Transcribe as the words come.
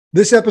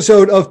This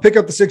episode of Pick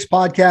Up the Six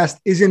podcast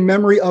is in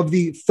memory of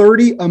the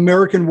 30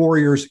 American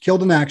warriors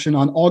killed in action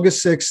on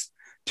August 6th,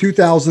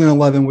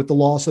 2011 with the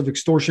loss of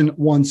Extortion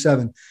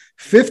 17.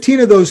 15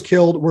 of those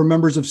killed were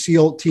members of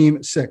SEAL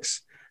Team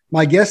 6.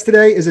 My guest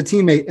today is a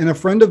teammate and a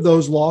friend of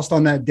those lost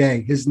on that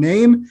day. His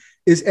name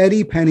is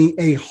Eddie Penny,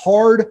 a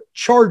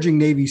hard-charging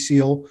Navy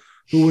SEAL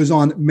who was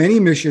on many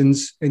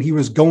missions, and he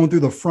was going through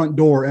the front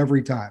door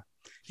every time.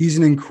 He's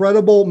an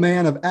incredible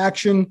man of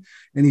action,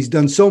 and he's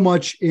done so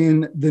much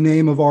in the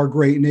name of our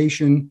great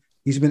nation.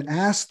 He's been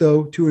asked,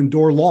 though, to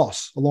endure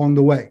loss along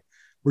the way.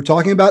 We're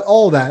talking about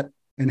all that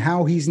and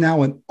how he's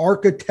now an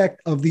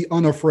architect of the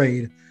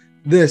unafraid.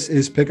 This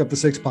is Pick Up the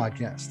Six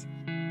podcast.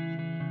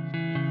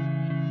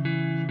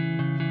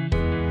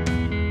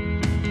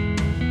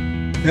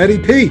 Eddie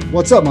P.,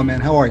 what's up, my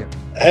man? How are you?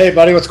 Hey,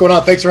 buddy. What's going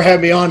on? Thanks for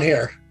having me on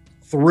here.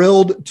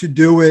 Thrilled to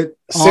do it.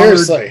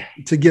 Seriously.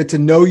 Honored to get to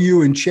know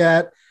you and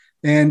chat.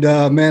 And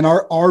man,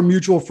 our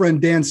mutual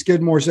friend Dan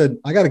Skidmore said,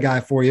 "I got a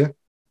guy for you."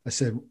 I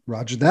said,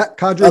 "Roger that,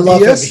 Cadre." I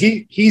love BS.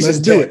 him. He's Let's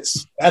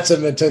intense. That's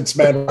an intense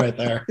man right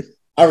there.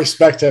 I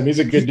respect him. He's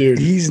a good dude.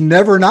 He's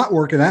never not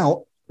working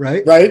out,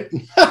 right? Right.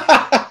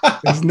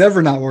 He's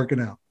never not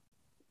working out.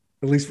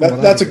 At least for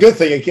that's a good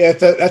thing.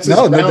 That's his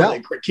no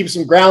grounding. Keeps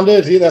him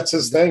grounded. That's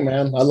his thing,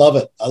 man. I love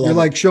it. You're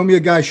like, show me a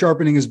guy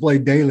sharpening his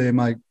blade daily. I'm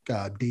like,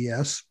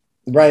 DS.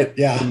 Right.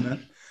 Yeah.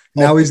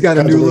 Now he's got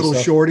a new little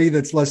shorty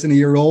that's less than a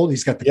year old.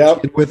 He's got the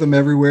kid with him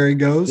everywhere he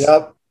goes.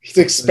 Yep. He's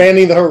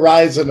expanding the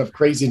horizon of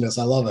craziness.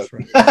 I love it.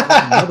 Right.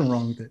 Nothing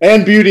wrong with it.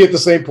 And beauty at the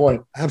same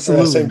point.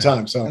 Absolutely. At the same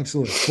time. So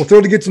absolutely. Well,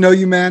 thrilled to get to know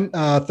you, man.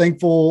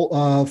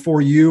 Thankful for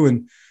you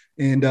and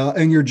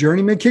your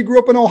journey, man. Kid grew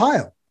up in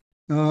Ohio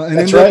and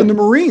ended up in the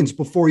Marines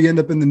before you end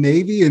up in the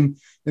Navy and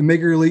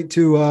make your leap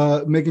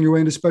to making your way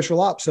into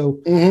special ops.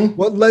 So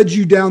what led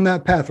you down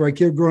that path, right?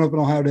 Kid growing up in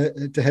Ohio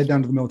to head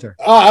down to the military?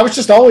 I was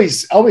just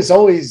always I was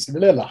always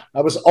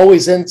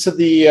into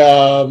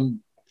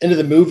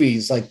the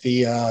movies, like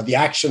the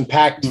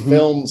action-packed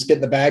films,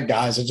 getting the bad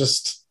guys. I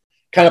just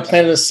kind of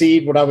planted a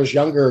seed when I was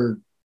younger.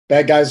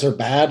 Bad guys are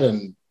bad,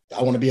 and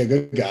I want to be a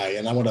good guy,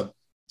 and I want to,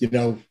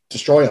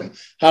 destroy them.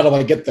 How do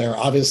I get there?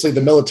 Obviously,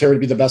 the military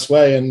would be the best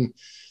way, and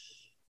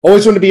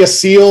always wanted to be a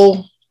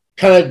SEAL.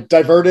 Kind of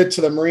diverted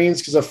to the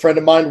Marines because a friend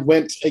of mine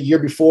went a year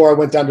before. I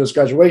went down to his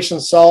graduation,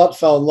 saw it,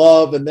 fell in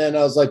love. And then I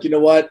was like, you know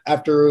what?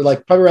 After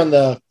probably around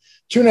the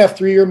 2.5,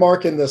 3 year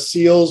mark in the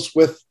SEALs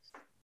with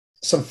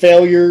some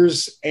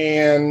failures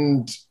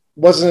and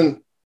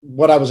wasn't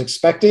what I was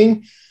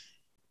expecting,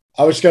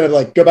 I was going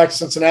to go back to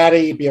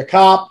Cincinnati, be a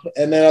cop.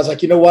 And then I was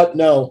like, you know what?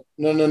 No.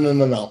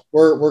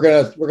 We're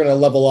going to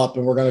level up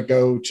and we're going to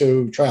go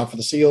to try out for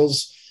the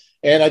SEALs.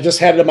 And I just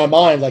had it in my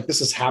mind,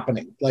 this is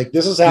happening.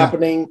 This is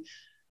happening.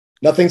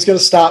 Nothing's going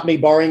to stop me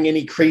barring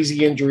any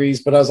crazy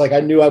injuries. But I was like,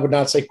 I knew I would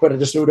not say quit. I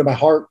just knew it in my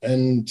heart,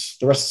 and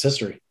the rest is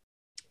history.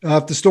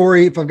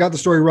 If I've got the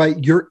story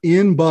right, you're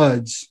in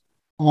BUD/S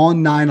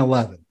on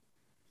 9/11,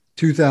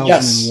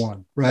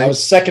 2001, right? I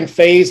was second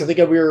phase. I think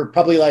we were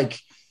probably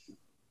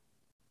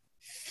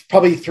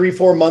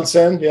 3-4 months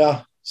in.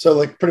 Yeah.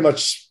 So pretty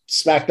much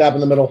smack dab in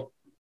the middle.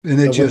 And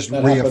it just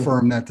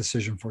reaffirmed that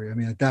decision for you. I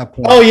mean, at that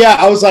point. Oh yeah.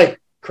 I was like,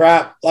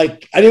 crap,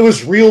 it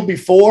was real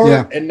before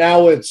and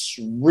now it's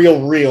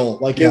real.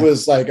 It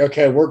was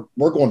okay, we're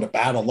going to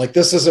battle.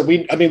 This isn't,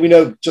 we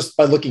know just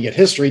by looking at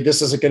history,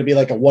 this isn't going to be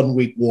a 1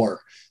 week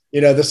war.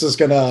 This is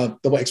going to,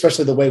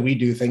 especially the way we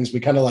do things, we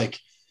kind of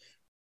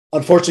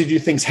unfortunately do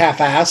things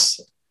half-ass,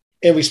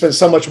 and we spend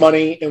so much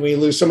money and we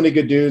lose so many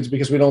good dudes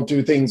because we don't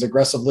do things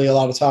aggressively a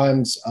lot of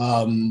times.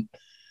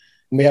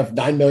 We have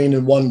 9 million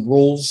and one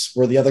rules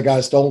where the other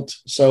guys don't.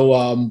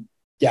 So,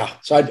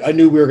 so I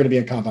knew we were going to be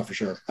in combat for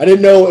sure. I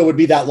didn't know it would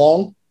be that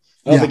long.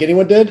 I don't think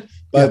anyone did,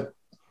 but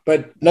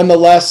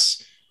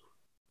nonetheless,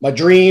 my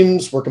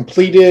dreams were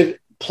completed,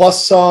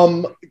 plus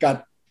some.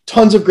 Got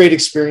tons of great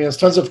experience,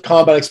 tons of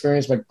combat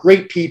experience, met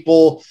great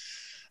people.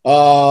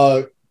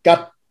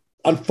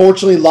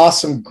 Unfortunately lost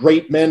some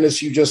great men,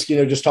 as you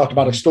just talked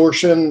about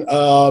Extortion.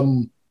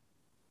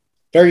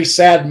 Very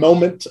sad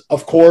moment,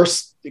 of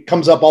course. It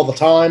comes up all the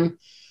time.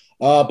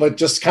 But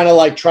just kind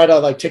of try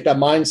to take that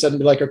mindset and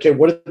be okay,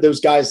 what did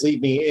those guys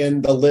leave me?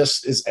 And the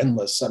list is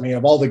endless. I mean,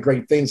 of all the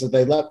great things that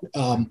they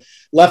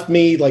left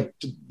me,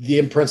 the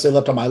imprints they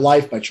left on my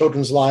life, my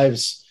children's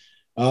lives.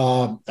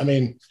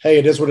 Hey,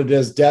 it is what it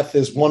is. Death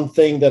is one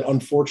thing that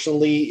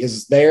unfortunately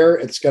is there.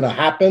 It's going to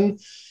happen.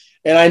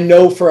 And I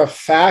know for a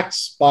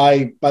fact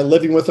by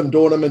living with them,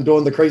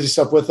 doing the crazy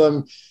stuff with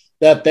them,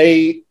 that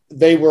they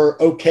were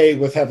okay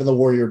with having the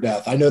warrior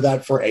death. I know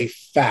that for a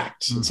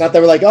fact. It's not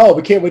that we're oh,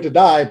 we can't wait to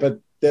die, but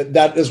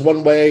that is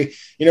one way,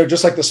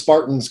 just like the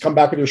Spartans come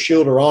back with your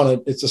shield or on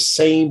it. It's the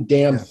same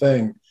damn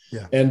thing.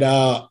 Yeah. And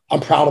I'm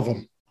proud of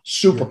them.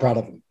 Super proud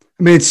of them.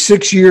 I mean, it's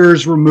 6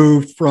 years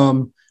removed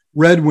from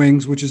Red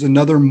Wings, which is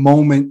another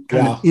moment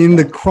kind of in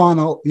the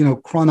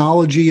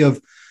chronology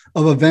of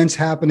events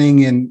happening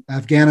in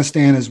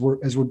Afghanistan as we're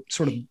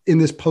sort of in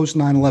this post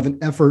 9/11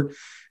 effort,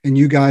 and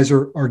you guys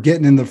are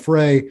getting in the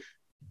fray.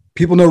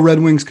 People know Red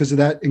Wings because of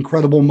that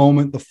incredible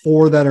moment. The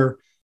 4 that are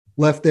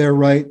left there,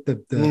 right?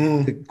 The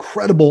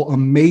incredible,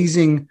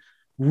 amazing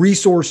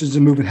resources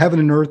and moving heaven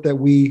and earth that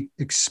we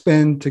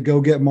expend to go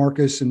get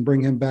Marcus and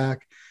bring him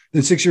back.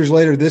 Then 6 years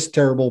later, this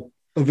terrible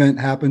event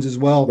happens as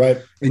well.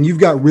 Right. And you've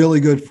got really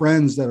good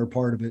friends that are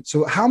part of it.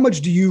 So how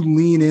much do you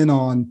lean in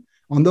on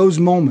those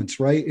moments,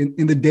 right?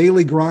 In the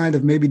daily grind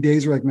of maybe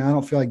days where like, man, I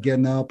don't feel like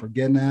getting up or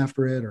getting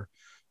after it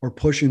or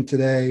pushing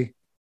today.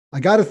 I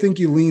got to think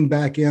you lean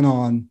back in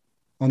on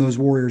those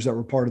warriors that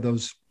were part of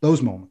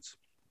those moments.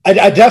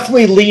 I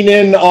definitely lean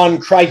in on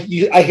Christ.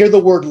 I hear the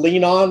word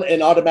lean on,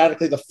 and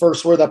automatically the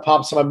first word that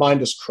pops in my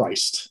mind is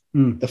Christ.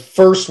 The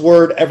first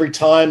word every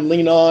time,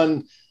 lean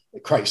on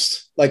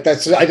Christ. Like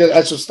that's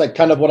just like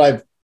kind of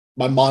what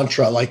my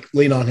mantra, like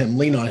lean on him,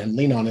 lean on him,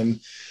 lean on him,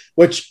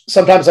 which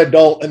sometimes I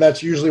don't. And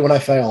that's usually when I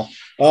fail.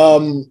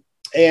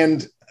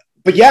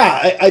 But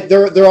yeah,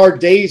 there are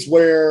days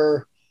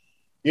where,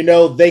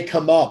 they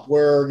come up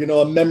where,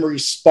 a memory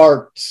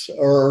sparked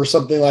or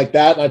something like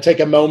that. And I take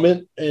a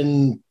moment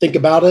and think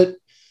about it.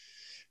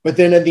 But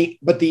then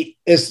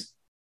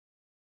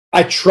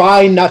I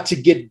try not to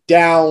get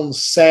down,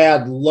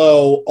 sad,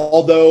 low,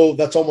 although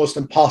that's almost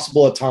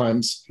impossible at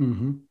times.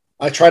 Mm-hmm.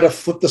 I try to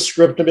flip the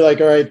script and be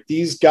like, all right,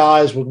 these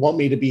guys would want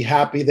me to be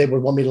happy. They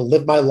would want me to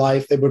live my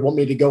life. They would want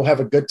me to go have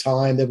a good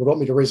time. They would want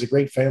me to raise a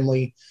great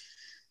family.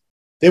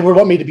 They would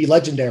want me to be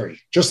legendary,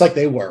 just like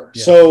they were.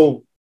 Yeah.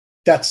 So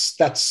that's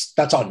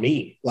on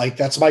me. Like,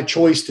 that's my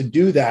choice to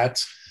do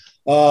that.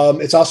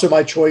 It's also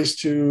my choice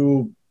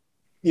to,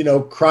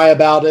 cry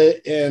about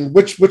it, and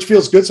which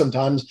feels good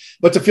sometimes,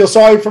 but to feel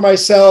sorry for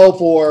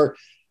myself or,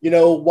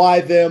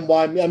 why them,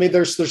 why me? I mean,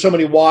 there's so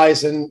many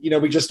whys, and,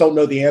 we just don't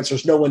know the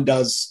answers. No one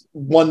does.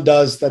 One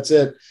does. That's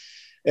it.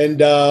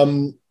 And,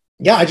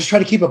 I just try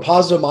to keep a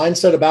positive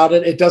mindset about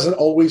it. It doesn't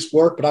always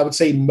work, but I would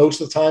say most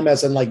of the time,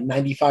 as in like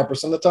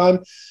 95% of the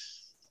time,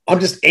 I'm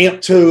just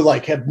amped to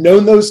like have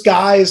known those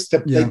guys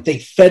that they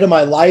fed in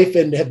my life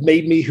and have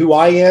made me who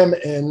I am.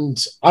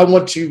 And I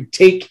want to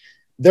take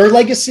their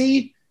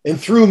legacy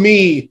and through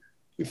me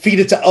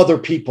feed it to other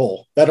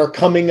people that are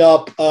coming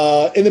up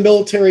in the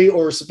military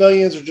or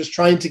civilians or just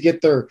trying to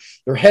get their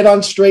head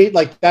on straight.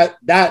 Like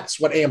that's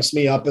what amps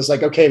me up. Is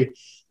like, okay,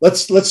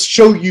 let's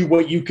show you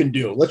what you can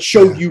do. Let's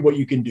show you what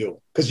you can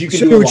do. Cause you can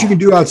do what you can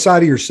do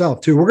outside of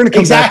yourself too. We're going to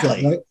come back to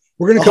that, right?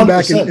 We're going to come 100%.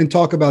 Back and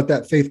talk about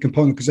that faith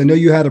component, because I know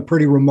you had a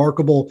pretty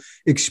remarkable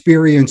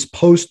experience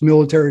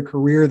post-military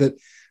career that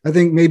I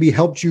think maybe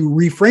helped you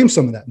reframe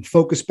some of that and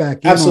focus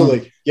back in on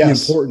the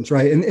importance,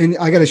 right? And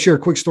I got to share a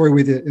quick story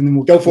with you, and then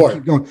we'll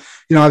keep going.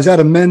 I was at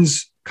a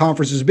men's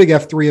conference, it was a big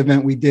F3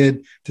 event we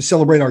did to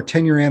celebrate our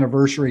 10-year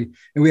anniversary,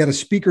 and we had a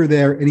speaker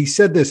there, and he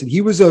said this, and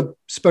he was a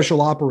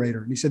special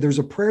operator, and he said there's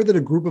a prayer that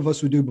a group of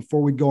us would do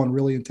before we'd go on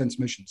really intense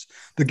missions.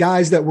 The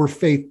guys that were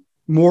faith,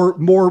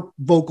 more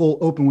vocal,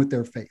 open with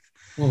their faith.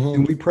 Mm-hmm.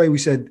 And we pray, we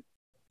said,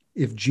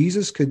 if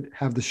Jesus could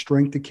have the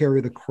strength to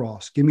carry the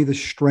cross, give me the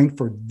strength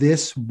for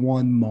this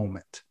one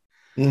moment.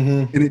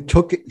 Mm-hmm. And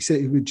he said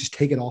it would just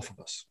take it off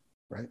of us,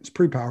 right? It's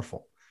pretty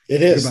powerful.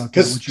 It is,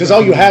 because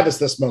all you have is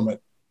this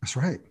moment. That's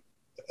right.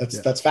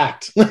 That's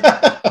fact.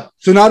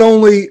 So not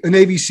only a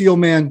Navy SEAL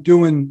man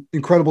doing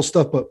incredible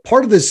stuff, but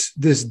part of this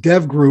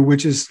DevGru,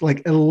 which is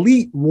like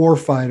elite war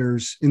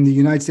fighters in the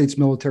United States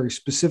military,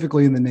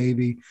 specifically in the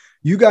Navy.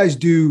 You guys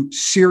do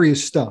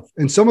serious stuff.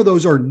 And some of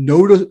those are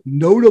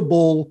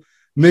notable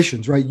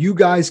missions, right? You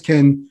guys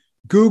can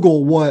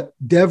Google what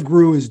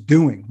DevGru is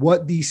doing,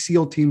 what these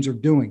SEAL teams are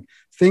doing.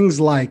 Things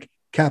like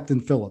Captain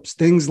Phillips,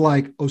 things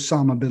like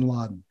Osama bin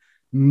Laden,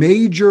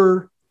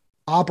 major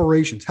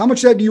operations. How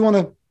much of that do you want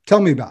to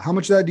tell me about? How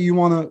much of that do you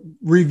want to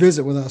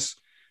revisit with us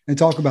and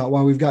talk about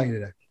while we've got you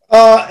today?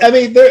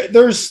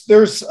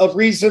 There's a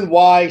reason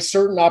why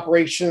certain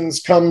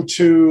operations come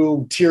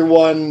to tier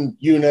 1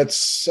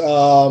 units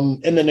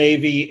in the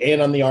Navy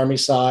and on the Army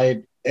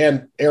side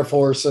and Air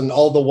Force, and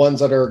all the ones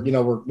that are,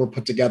 we're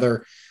put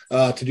together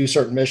to do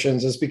certain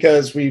missions, is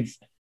because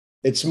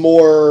it's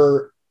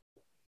more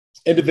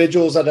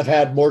individuals that have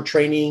had more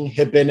training,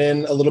 have been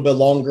in a little bit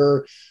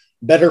longer,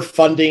 better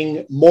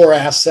funding, more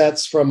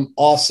assets from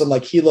awesome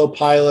like helo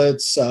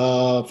pilots,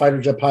 fighter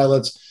jet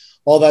pilots,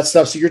 all that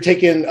stuff. So you're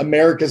taking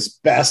America's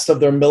best of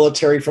their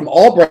military from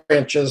all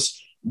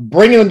branches,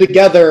 bringing them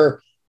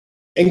together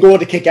and going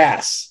to kick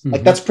ass. Mm-hmm.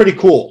 Like, that's pretty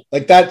cool.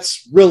 Like,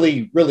 that's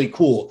really, really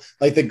cool.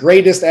 Like, the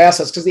greatest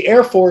assets, because the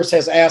Air Force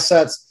has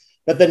assets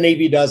that the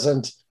Navy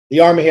doesn't. The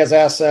Army has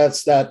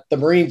assets that the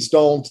Marines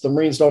don't. The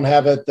Marines don't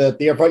have it. That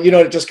the Air Force,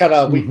 it just kind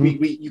of,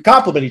 you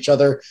complement each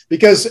other,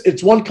 because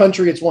it's one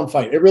country, it's one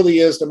fight. It really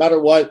is, no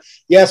matter what.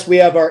 Yes, we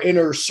have our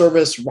inner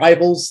service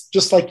rivals,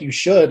 just like you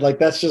should. Like,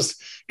 that's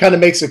just kind of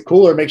makes it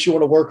cooler, makes you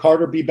want to work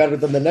harder, be better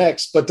than the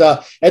next. But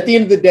at the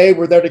end of the day,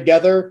 we're there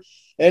together.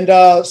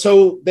 And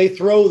so they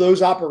throw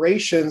those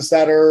operations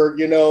that are,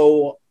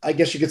 I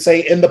guess you could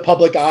say in the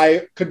public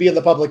eye, could be in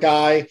the public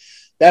eye,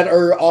 that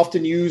are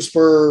often used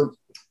for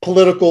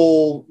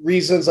political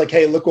reasons. Like,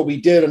 hey, look what we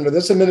did under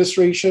this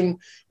administration,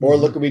 or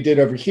look what we did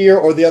over here.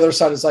 Or the other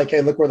side is like,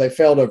 hey, look where they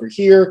failed over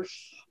here.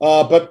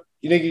 But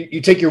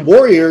you take your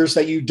warriors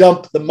that you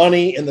dump the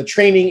money and the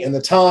training and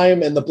the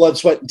time and the blood,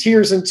 sweat, and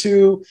tears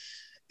into,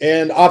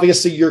 and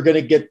obviously you're going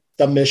to get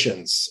the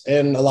missions.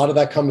 And a lot of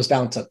that comes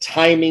down to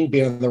timing,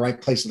 being in the right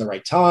place at the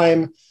right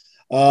time.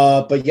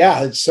 But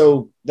yeah,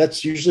 so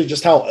that's usually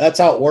just how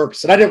it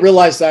works. And I didn't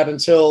realize that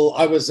until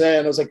I was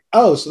in. I was like,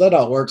 oh, so that's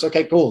how it works.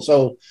 Okay, cool.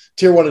 So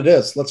tier 1 it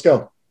is. Let's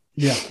go.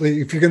 Yeah,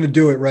 if you're going to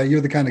do it right,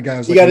 you're the kind of guy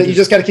who's you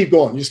just got to keep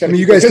going. You just got to.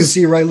 You guys can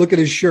see, right? Look at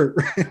his shirt.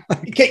 Right?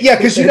 Yeah,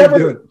 because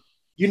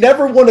you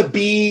never want to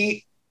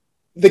be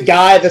the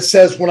guy that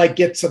says, when I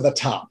get to the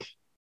top.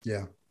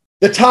 Yeah,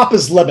 the top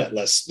is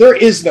limitless. There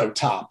is no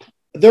top.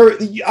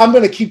 I'm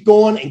going to keep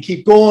going and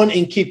keep going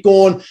and keep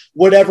going,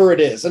 whatever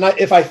it is. And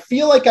if I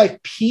feel like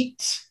I've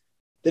peaked,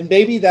 then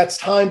maybe that's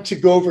time to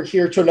go over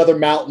here to another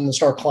mountain and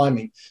start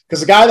climbing.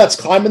 Because the guy that's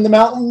climbing the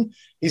mountain,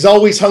 he's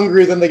always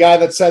hungrier than the guy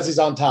that says he's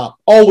on top.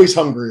 Always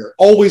hungrier,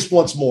 always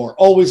wants more,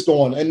 always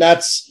going. And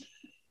that's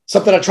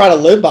something I try to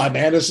live by,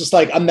 man. It's just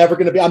like, I'm never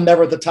at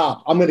the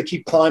top. I'm going to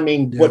keep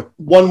climbing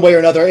one way or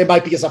another. It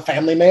might be as a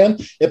family man.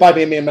 It might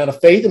be a man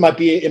of faith. It might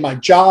be in my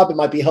job. It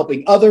might be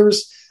helping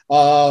others,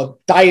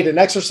 diet and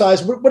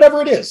exercise,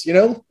 whatever it is,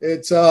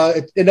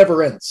 it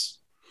never ends.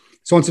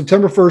 So on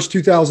September 1st,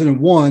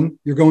 2001,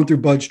 you're going through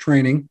Budge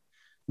training,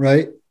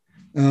 right?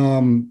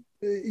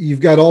 You've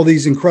got all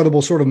these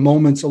incredible sort of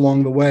moments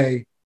along the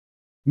way.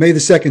 May the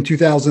 2nd,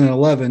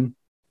 2011,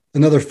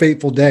 another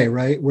fateful day,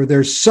 right? Where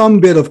there's some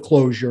bit of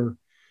closure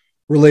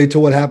related to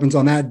what happens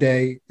on that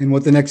day and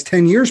what the next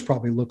 10 years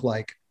probably look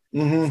like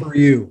for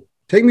you.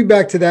 Take me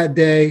back to that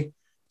day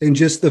and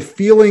just the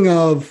feeling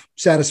of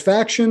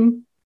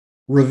satisfaction,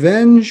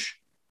 revenge.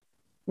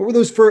 What were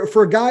those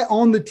for a guy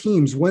on the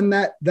teams when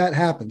that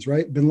happens,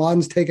 right? Bin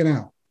Laden's taken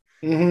out,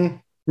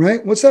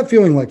 right? What's that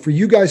feeling like for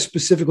you guys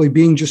specifically,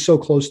 being just so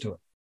close to it?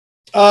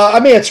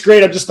 It's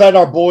great. I'm just glad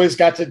our boys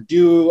got to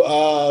do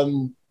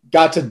it.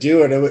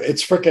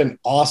 It's freaking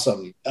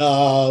awesome.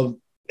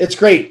 It's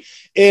great.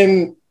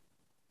 And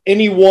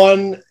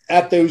anyone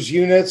at those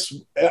units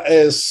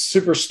is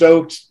super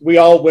stoked. We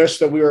all wish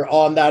that we were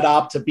on that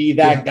op to be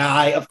that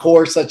guy. Of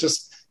course, that's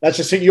just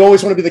you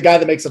always want to be the guy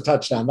that makes a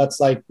touchdown. That's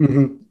like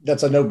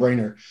that's a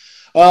no-brainer.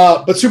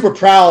 But super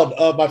proud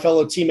of my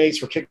fellow teammates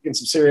for kicking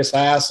some serious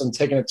ass and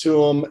taking it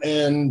to them.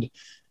 And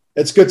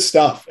it's good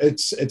stuff.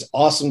 It's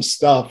awesome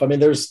stuff. I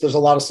mean, there's a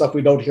lot of stuff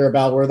we don't hear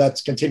about where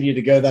that's continued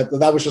to go.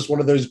 That was just one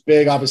of those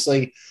big,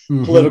 obviously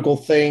political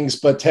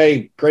things, but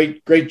hey,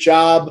 great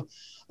job.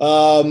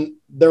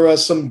 There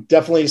was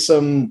definitely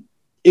some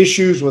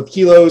issues with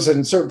kilos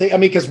and certain things. I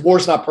mean, because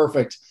war's not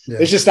perfect. Yeah.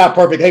 It's just not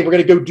perfect. Hey, we're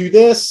going to go do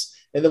this.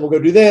 And then we'll go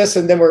do this,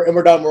 and then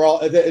we're done.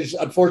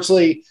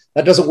 Unfortunately,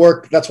 that doesn't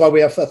work. That's why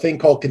we have a thing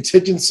called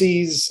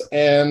contingencies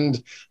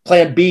and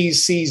plan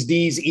B's, C's,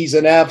 D's, E's,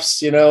 and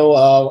F's.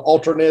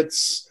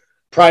 Alternates,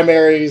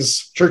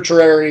 primaries,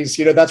 tertiaries.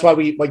 That's why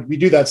we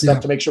do that stuff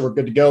to make sure we're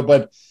good to go.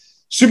 But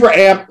super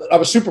amped. I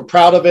was super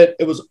proud of it.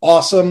 It was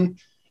awesome.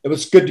 It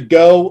was good to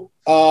go.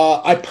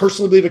 I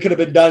personally believe it could have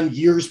been done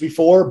years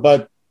before,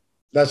 but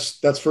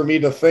that's for me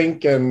to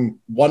think and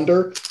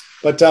wonder.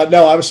 But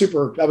no, I was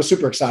super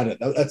excited.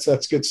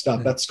 That's good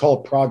stuff. That's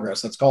called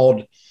progress. That's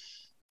called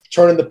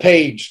turning the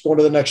page, going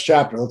to the next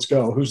chapter. Let's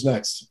go. Who's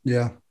next?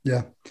 Yeah.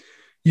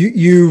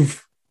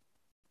 You've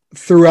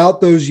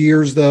throughout those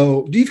years,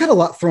 though, you've had a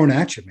lot thrown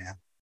at you, man.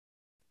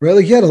 Right?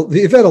 Like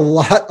you've had a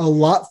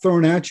lot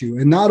thrown at you,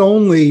 and not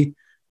only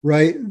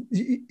right,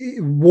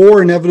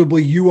 war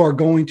inevitably you are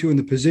going to, in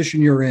the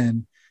position you're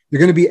in, you're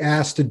going to be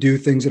asked to do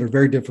things that are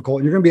very difficult,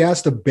 and you're going to be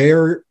asked to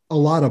bear a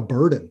lot of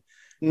burden.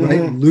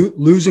 Right.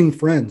 Losing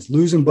friends,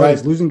 losing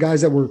buddies, losing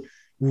guys that were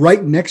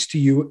right next to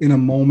you in a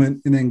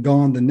moment and then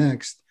gone the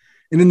next.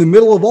 And in the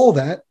middle of all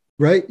that,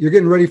 right, you're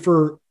getting ready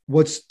for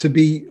what's to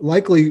be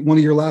likely one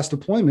of your last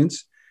deployments,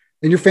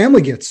 and your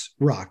family gets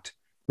rocked.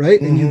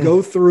 Right. And you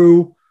go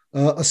through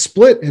a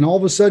split, and all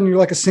of a sudden you're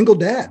like a single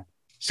dad.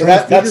 So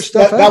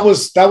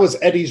that was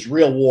Eddie's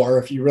real war.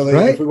 If you really,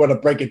 if we want to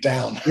break it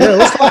down. Yeah.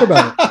 Let's talk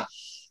about it.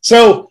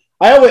 So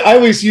I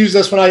always use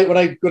this when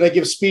I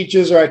give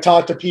speeches or I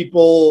talk to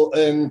people,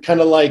 and kind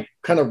of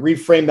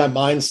reframe that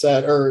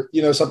mindset, or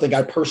something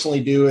I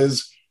personally do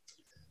is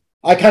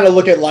I kind of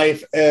look at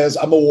life as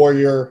I'm a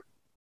warrior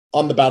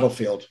on the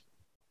battlefield.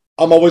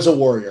 I'm always a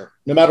warrior,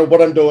 no matter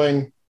what I'm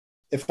doing.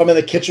 If I'm in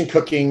the kitchen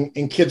cooking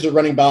and kids are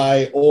running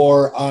by,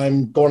 or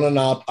I'm going on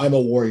op, I'm a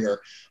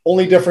warrior.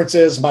 Only difference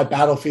is my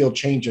battlefield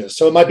changes.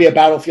 So it might be a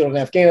battlefield in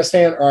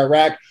Afghanistan or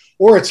Iraq,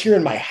 or it's here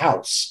in my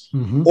house,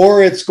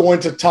 or it's going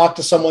to talk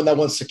to someone that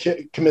wants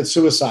to commit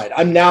suicide.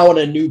 I'm now in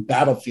a new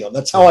battlefield.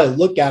 That's how I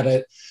look at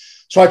it.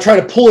 So I try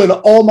to pull in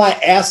all my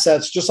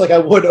assets, just like I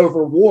would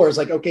over wars.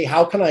 Like, okay,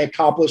 how can I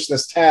accomplish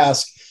this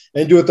task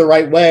and do it the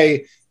right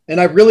way?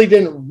 And I really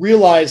didn't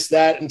realize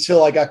that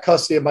until I got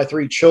custody of my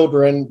 3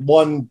 children,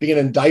 one being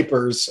in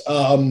diapers,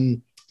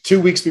 2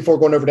 weeks before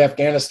going over to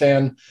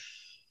Afghanistan.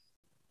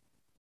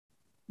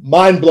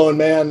 Mind blown,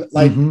 man.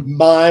 Like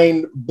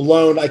mind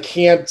blown. I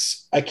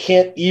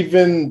can't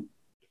even,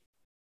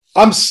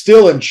 I'm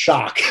still in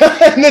shock.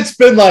 And it's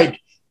been like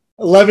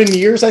 11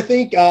 years, I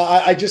think.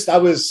 I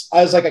was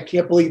like, I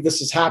can't believe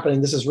this is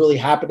happening. This is really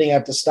happening. I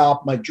have to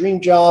stop my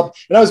dream job.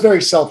 And I was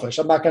very selfish.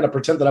 I'm not going to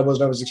pretend that I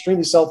wasn't. I was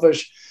extremely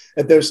selfish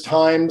at those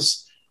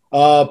times.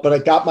 But I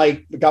got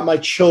my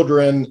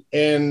children,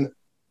 and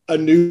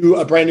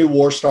a brand new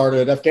war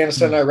started.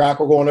 Afghanistan and Iraq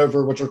were going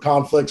over, which were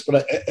conflicts,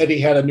 but Eddie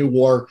had a new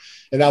war,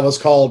 and that was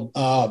called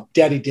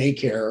daddy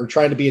daycare, or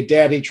trying to be a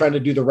daddy, trying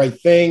to do the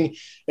right thing.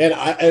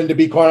 And to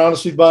be quite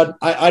honest with you, bud,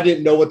 I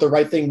didn't know what the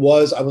right thing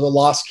was. I was a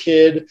lost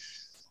kid.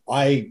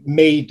 I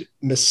made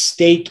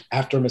mistake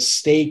after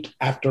mistake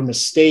after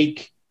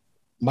mistake.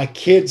 My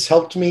kids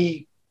helped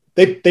me.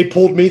 They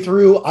pulled me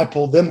through. I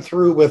pulled them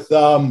through with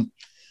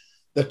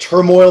the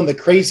turmoil and the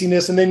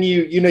craziness. And then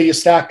you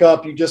stack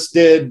up. You just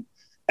did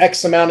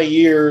X amount of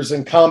years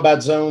in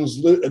combat zones,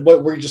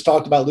 what we just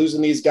talked about,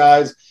 losing these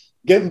guys,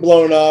 getting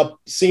blown up,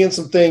 seeing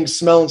some things,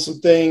 smelling some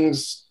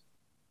things,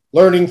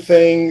 learning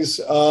things.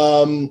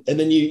 And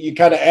then you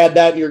kind of add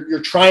that, and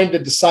you're trying to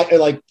decide,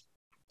 like,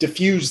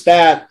 diffuse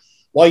that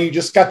while you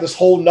just got this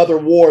whole nother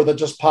war that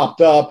just popped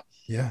up.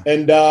 Yeah.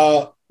 And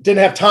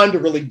didn't have time to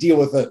really deal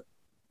with it.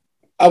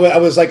 I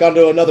was like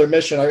onto another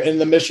mission, and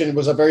the mission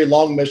was a very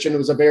long mission. It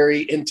was a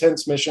very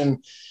intense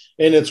mission.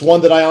 And it's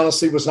one that I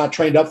honestly was not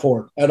trained up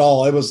for at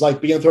all. It was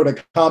like being thrown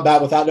into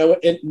combat without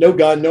no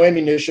gun, no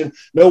ammunition,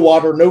 no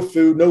water, no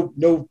food,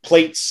 no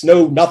plates,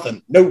 no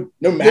nothing, no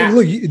map.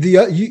 Look,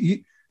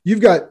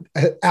 you've got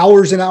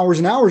hours and hours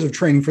and hours of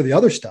training for the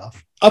other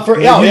stuff. What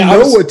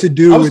to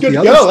do. I was good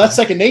to go. That's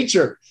second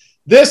nature.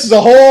 This is a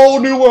whole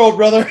new world,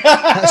 brother.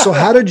 So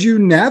how did you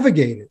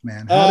navigate it,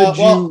 man?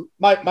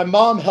 My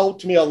mom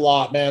helped me a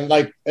lot, man.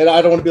 Like, and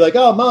I don't want to be like,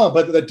 oh, mom,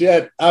 but the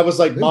dad, I was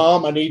like,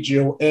 Mom, I need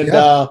you.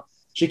 And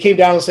she came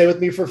down and stayed with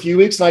me for a few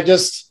weeks. And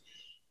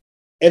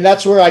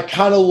that's where I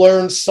kind of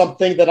learned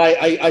something that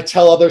I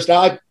tell others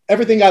now.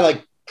 Everything I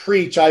like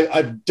preach,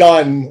 I've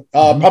done,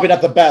 probably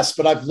not the best,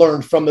 but I've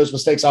learned from those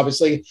mistakes,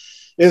 obviously,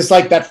 is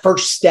like that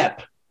first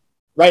step,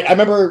 right? I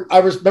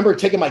remember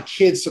taking my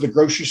kids to the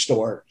grocery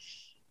store,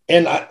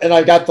 and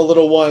I got the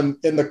little one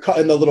in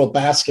the little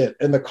basket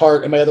in the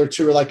cart, and my other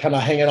two are like kind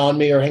of hanging on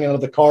me or hanging on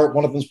the cart.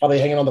 One of them's probably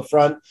hanging on the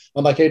front.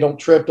 I'm like, hey, don't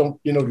trip, don't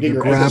get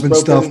your hands broken.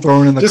 Stuff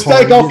thrown in the just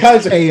cart. Like all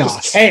kinds of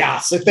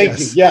chaos. So thank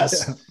you.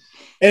 Yes. Yeah.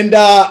 And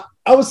I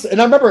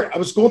remember I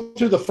was going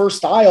through the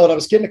first aisle, and I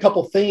was getting a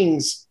couple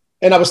things,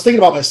 and I was thinking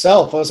about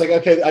myself. I was like,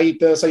 okay, I eat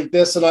this,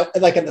 and I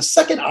like in the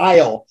second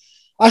aisle,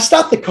 I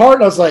stopped the cart,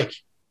 and I was like,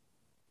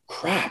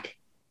 crap,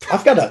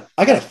 I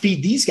gotta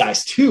feed these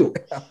guys too.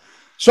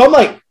 So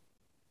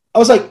I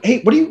was like,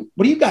 hey, what do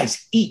you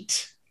guys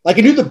eat? Like,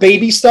 I knew the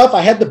baby stuff.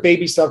 I had the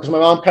baby stuff because my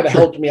mom kind of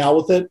helped me out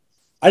with it.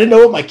 I didn't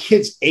know what my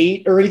kids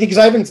ate or anything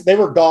because they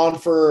were gone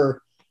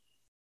for,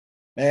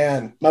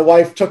 man, my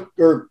wife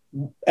or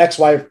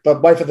ex-wife,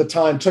 but wife at the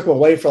time, took them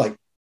away for like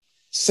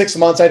 6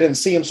 months. I didn't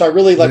see him. So I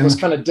really was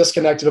kind of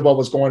disconnected of what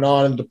was going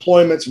on, and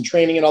deployments and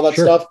training and all that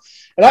stuff.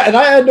 And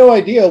I had no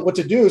idea what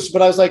to do.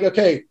 But I was like,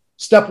 okay,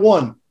 step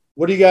one,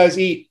 what do you guys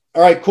eat?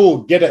 All right,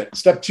 cool. Get it.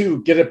 Step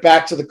two, get it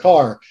back to the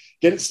car.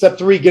 Get it. Step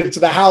three, get it to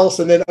the house.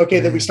 And then,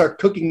 then we start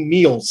cooking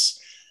meals.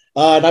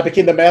 And I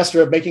became the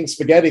master of making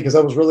spaghetti because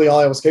that was really all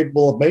I was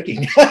capable of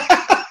making.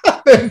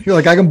 You're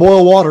like, I can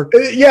boil water.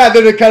 Yeah.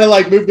 Then it kind of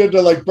like moved into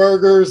like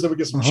burgers. Then we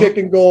get some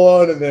chicken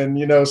going. And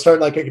then, start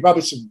like, I could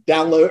probably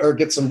download or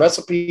get some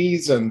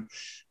recipes and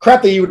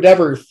crap that you would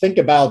never think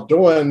about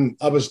doing.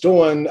 I was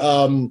doing,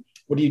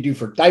 what do you do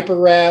for diaper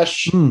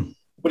rash?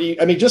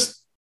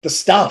 Just the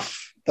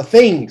stuff, the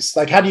things,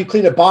 like how do you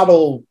clean a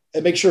bottle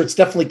and make sure it's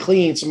definitely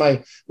clean so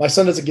my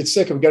son doesn't get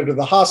sick and we got to go to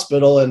the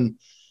hospital. And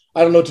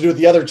I don't know what to do with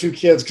the other two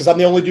kids because I'm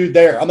the only dude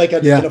there. I'm like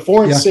in a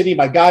foreign city.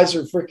 My guys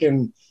are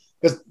freaking,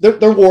 because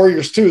they're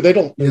warriors too. They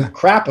don't know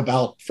crap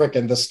about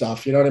freaking this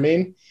stuff. You know what I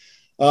mean?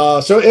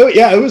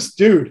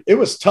 It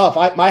was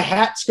tough. My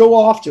hats go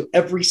off to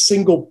every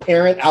single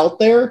parent out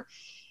there,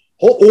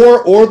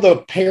 or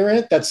the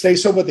parent that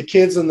stays home with the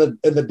kids and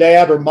the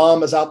dad or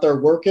mom is out there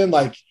working.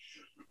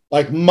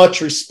 Like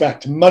much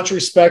respect.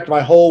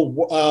 My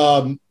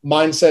whole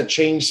mindset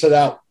changed to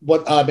that.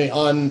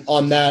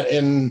 On that.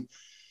 And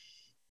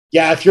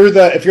yeah, if you're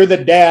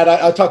the dad,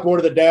 I'll talk more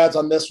to the dads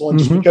on this one,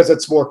 just because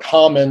it's more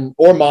common,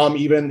 or mom,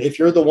 even if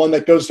you're the one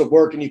that goes to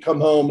work and you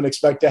come home and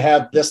expect to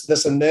have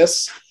this, and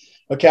this.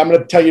 Okay. I'm going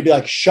to tell you to be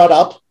like, shut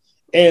up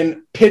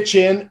and pitch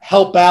in,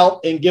 help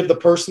out, and give the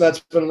person that's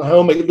been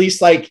home at least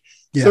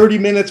 30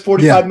 minutes,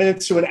 45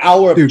 minutes to an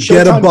hour of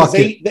get a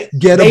bucket.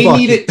 They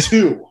need it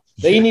too.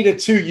 They need it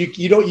too.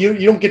 You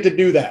don't get to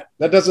do that.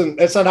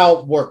 That's not how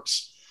it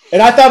works.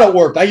 And I thought it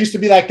worked. I used to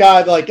be that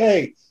guy like,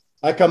 hey,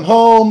 I come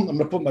home, I'm going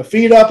to put my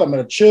feet up, I'm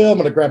going to chill, I'm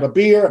going to grab a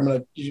beer, I'm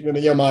going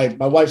to,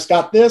 my wife's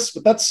got this,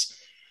 but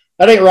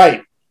that ain't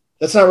right.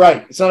 That's not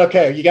right. It's not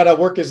okay. You got to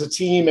work as a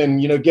team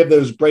and, give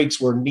those breaks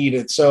where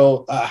needed.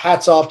 So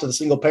hats off to the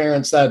single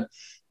parents that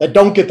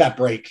don't get that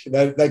break.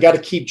 They got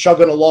to keep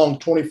chugging along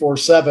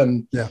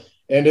 24/7. Yeah.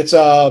 And it's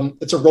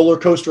a roller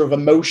coaster of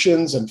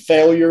emotions and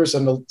failures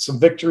and some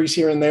victories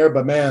here and there.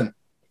 But man,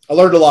 I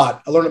learned a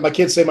lot. My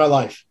kids saved my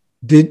life.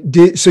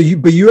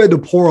 But you had to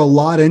pour a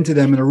lot into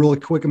them in a really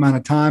quick amount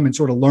of time and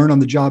sort of learn on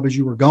the job as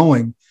you were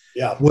going.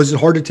 Yeah. Was it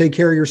hard to take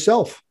care of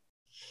yourself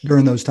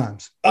during those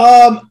times?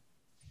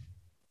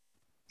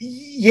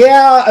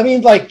 Yeah. I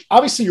mean, like,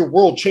 obviously your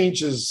world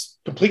changes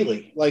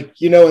completely. Like,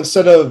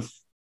 instead of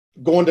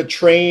going to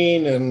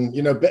train and,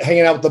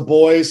 hanging out with the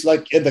boys,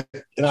 like and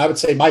I would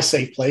say my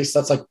safe place,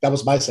 that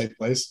was my safe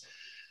place.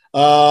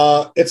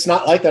 It's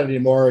not like that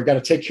anymore. I got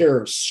to take care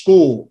of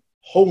school,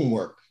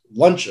 homework,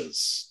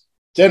 lunches,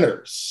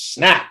 dinners,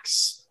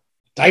 snacks,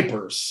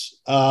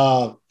 diapers.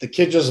 The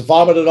kid just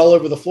vomited all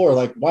over the floor.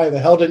 Like, why the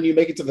hell didn't you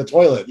make it to the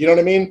toilet? You know what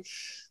I mean?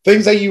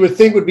 Things that you would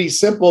think would be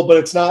simple, but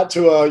it's not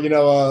to a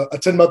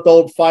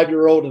 10-month-old,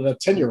 5-year-old, and a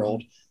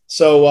 10-year-old.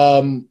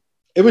 So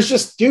it was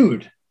just,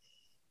 dude.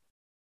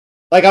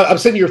 Like I'm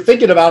sitting here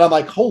thinking about it, I'm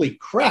like, holy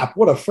crap,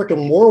 what a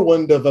freaking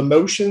whirlwind of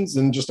emotions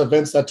and just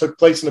events that took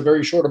place in a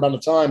very short amount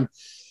of time.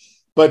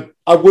 But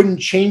I wouldn't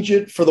change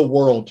it for the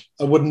world.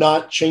 I would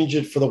not change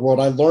it for the world.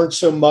 I learned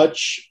so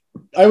much.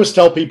 I always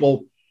tell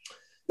people,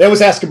 they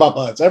always ask about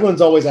buds.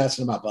 Everyone's always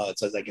asking about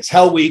buds. I was like, is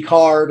Hell Week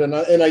hard? And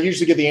I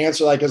usually get the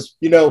answer like,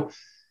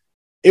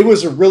 it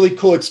was a really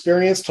cool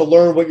experience to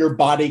learn what your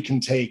body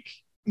can take.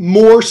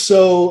 More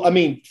so, I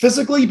mean,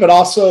 physically, but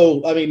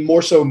also, I mean,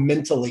 more so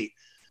mentally.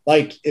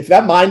 Like, if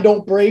that mind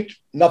don't break,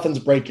 nothing's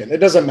breaking. It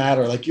doesn't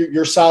matter. Like,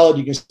 you're solid.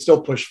 You can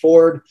still push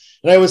forward.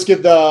 And I always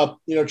give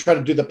try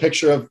to do the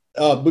picture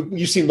of,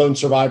 you've seen Lone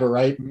Survivor,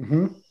 right?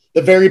 Mm-hmm.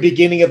 The very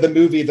beginning of the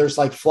movie, there's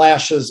like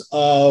flashes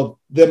of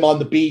them on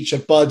the beach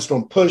of buds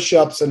doing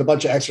push-ups and a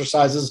bunch of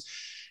exercises.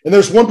 And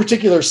there's one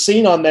particular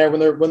scene on there when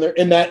they're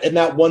in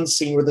that one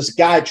scene where this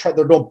guy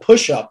they're doing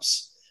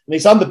push-ups and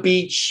he's on the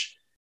beach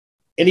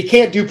and he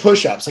can't do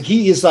push-ups. Like,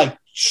 he is like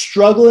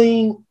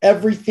struggling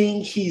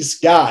everything he's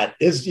got.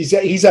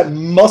 He's at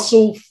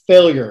muscle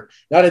failure.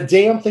 Not a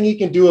damn thing he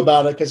can do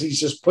about it because he's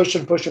just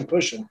pushing.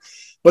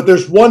 But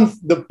there's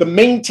the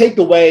main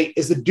takeaway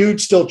is the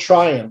dude's still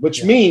trying,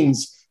 which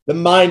means the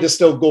mind is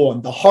still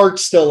going. The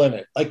heart's still in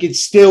it. Like,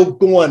 it's still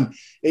going.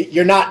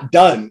 You're not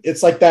done.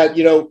 It's like that,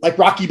 like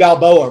Rocky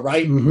Balboa,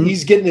 right? Mm-hmm.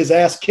 He's getting his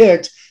ass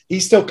kicked.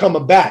 He's still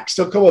coming back.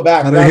 I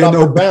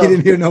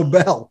didn't hear no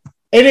bell.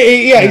 And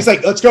he's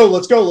like, let's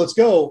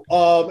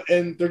go.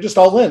 And they're just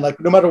all in, like,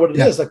 no matter what it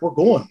is, like, we're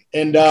going.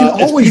 And you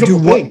can always do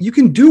one. You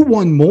can do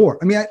one more.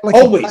 I mean,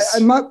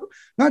 I'm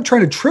not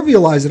trying to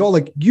trivialize it all.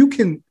 Like, you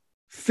can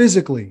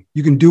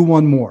do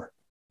one more.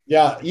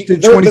 Yeah.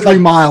 23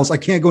 miles. I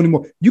can't go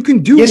anymore. You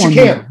can do one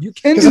more. You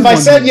can. Because if I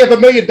said you have $1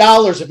 million,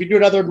 if you do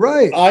another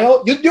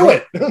aisle, you'd do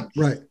it.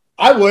 Right.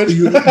 I would.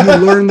 You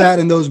learn that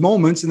in those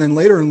moments. And then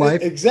later in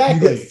life,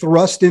 exactly, you get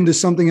thrust into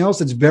something else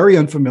that's very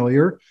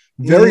unfamiliar,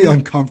 very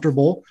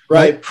uncomfortable,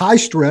 right? High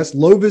stress,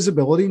 low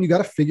visibility, and you got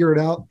to figure it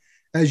out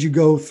as you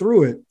go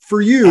through it.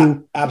 For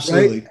you,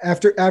 absolutely.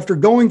 Right, after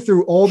going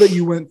through all that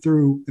you went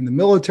through in the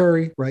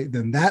military, right?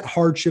 Then that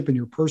hardship in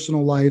your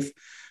personal life.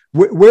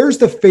 Where's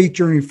the faith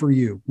journey for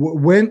you?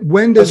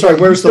 When does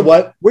where's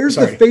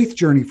the faith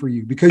journey for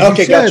you? Because you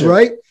said, gotcha,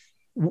 right,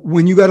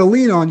 when you got to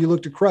lean on, you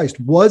look to Christ.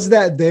 Was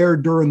that there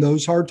during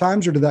those hard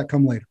times, or did that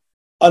come later?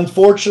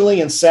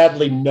 Unfortunately and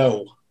sadly,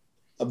 no.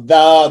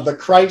 The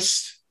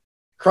Christ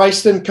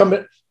didn't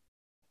come.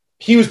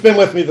 He was been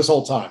with me this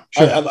whole time.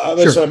 Sure. I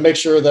just want to make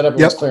sure that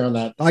everyone's clear on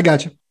that. I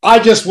got you. I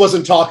just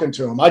wasn't talking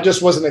to him. I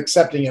just wasn't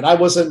accepting it.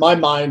 My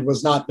mind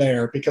was not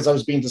there because I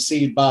was being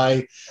deceived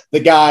by the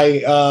guy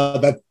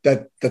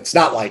that's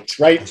not liked,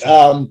 right?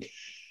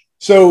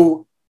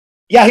 So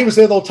yeah, he was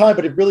there the whole time,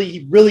 but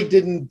we really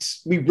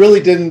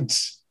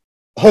didn't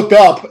hook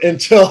up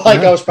until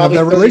I was probably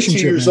 32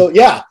 years old.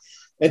 Yeah.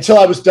 Until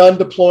I was done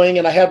deploying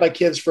and I had my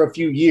kids for a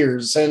few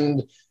years.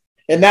 And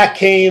that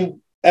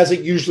came, as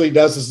it usually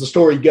does, as the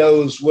story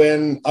goes,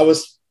 when I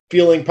was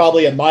feeling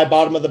probably at my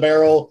bottom of the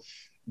barrel,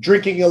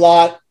 drinking a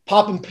lot,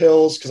 popping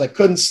pills because I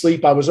couldn't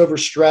sleep. I was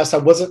overstressed. I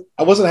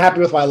wasn't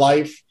happy with my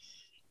life.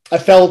 I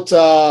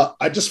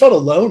just felt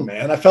alone,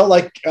 man. I felt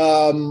like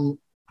I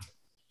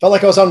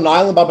was on an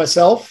island by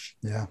myself.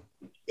 Yeah.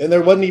 And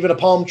there wasn't even a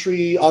palm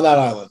tree on that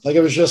island. Like,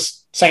 it was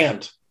just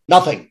sand,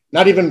 nothing,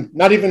 not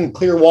even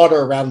clear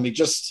water around me,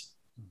 just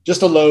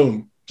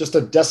alone, just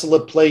a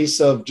desolate place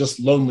of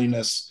just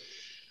loneliness.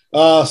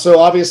 So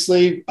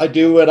obviously I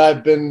do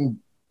what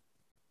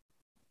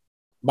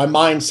my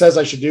mind says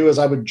I should do, is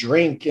I would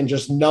drink and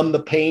just numb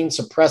the pain,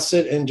 suppress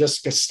it, and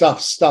just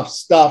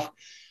stuff.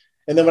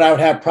 And then when I would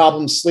have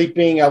problems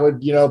sleeping, I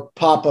would,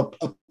 pop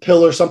a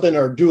pill or something,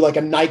 or do like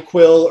a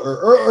NyQuil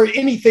or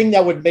anything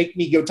that would make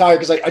me go tired.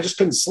 Cause I just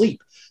couldn't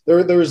sleep.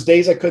 There was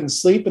days I couldn't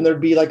sleep, and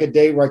there'd be like a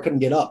day where I couldn't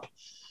get up.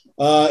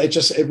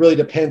 It really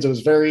depends. It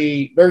was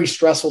very, very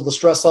stressful. The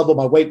stress level,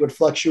 my weight would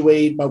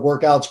fluctuate. My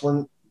workouts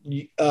weren't,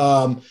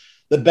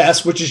 the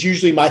best, which is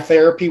usually my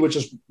therapy, which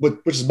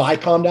is my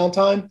calm down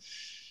time.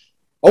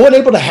 I wasn't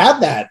able to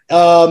have that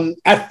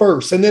at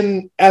first. And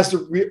then as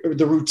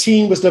the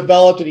routine was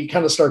developed and you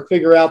kind of start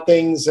figure out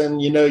things,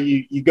 and,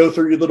 you go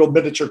through your little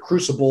miniature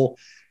crucible,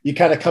 you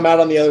kind of come out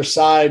on the other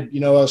side,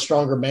 a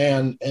stronger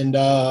man. And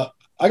I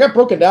got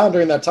broken down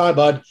during that time,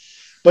 bud.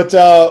 But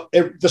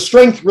the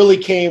strength really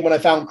came when I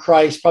found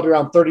Christ, probably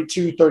around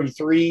 32,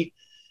 33.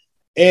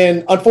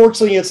 And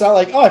unfortunately, it's not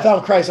like, oh, I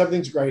found Christ,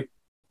 everything's great.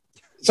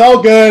 It's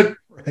all good.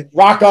 Right.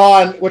 Rock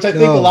on, which I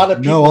think a lot of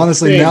people. No,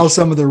 honestly, now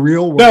some of the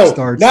real work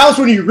starts. Now's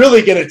when you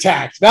really get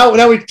attacked. Now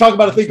we talk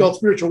about a thing called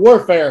spiritual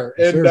warfare.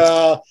 And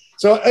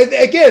so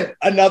again,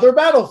 another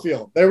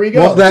battlefield. There we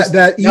go. Well,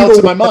 that evil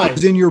in my mind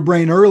was in your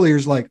brain earlier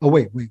is like, oh,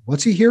 wait,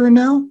 what's he hearing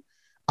now?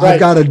 Right. I've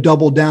got to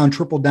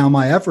triple down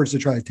my efforts to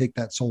try to take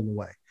that soul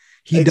away.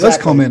 He does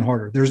come in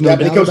harder. There's no doubt.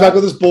 But he comes back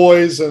with his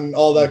boys and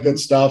all that good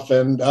stuff.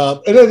 And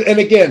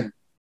again,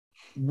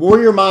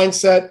 warrior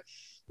mindset.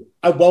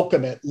 I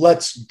welcome it.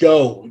 Let's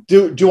go.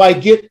 Do I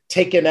get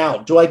taken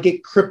out? Do I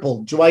get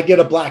crippled? Do I get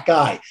a black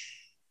eye?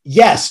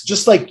 Yes,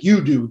 just like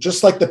you do,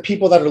 just like the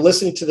people that are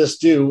listening to this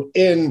do.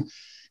 And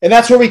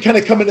that's where we kind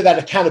of come into that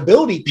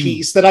accountability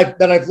piece that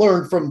I've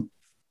learned from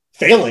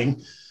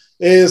failing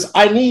is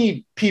I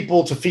need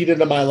people to feed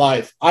into my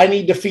life. I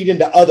need to feed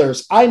into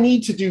others. I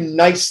need to do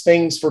nice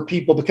things for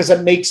people because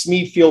it makes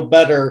me feel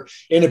better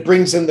and it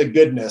brings in the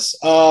goodness.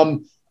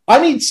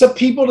 I need some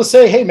people to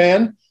say, hey,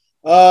 man,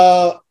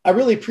 I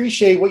really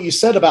appreciate what you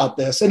said about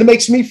this. And it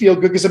makes me feel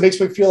good because it makes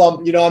me feel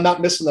I'm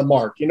not missing the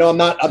mark. I'm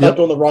not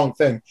doing the wrong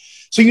thing.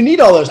 So you need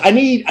all those. I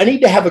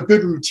need to have a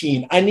good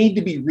routine. I need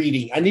to be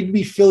reading. I need to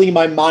be filling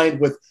my mind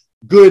with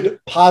good,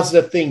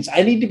 positive things.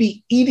 I need to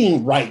be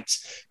eating right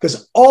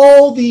because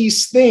all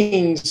these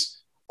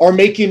things are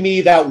making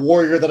me that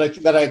warrior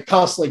that I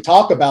constantly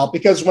talk about.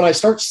 Because when I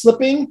start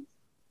slipping,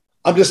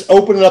 I'm just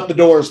opening up the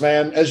doors,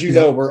 man. As you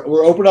know,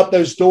 we're opening up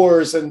those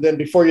doors, and then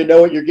before you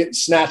know it, you're getting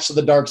snatched to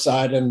the dark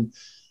side. And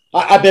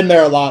I've been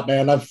there a lot,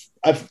 man.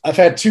 I've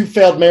had 2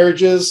 failed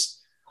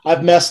marriages.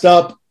 I've messed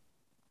up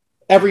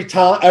every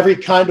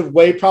kind of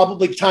way,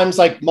 probably times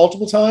like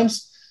multiple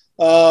times.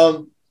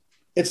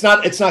 It's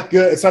not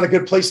good. It's not a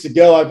good place to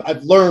go.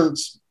 I've learned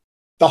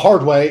the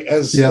hard way,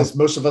 as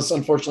most of us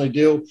unfortunately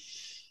do,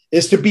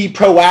 is to be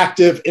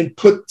proactive and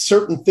put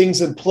certain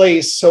things in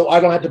place so I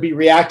don't have to be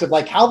reactive.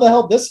 Like, how the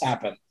hell did this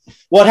happen?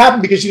 Well, it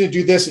happened because you didn't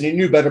do this and you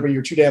knew better, but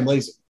you're too damn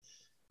lazy.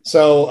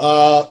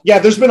 So,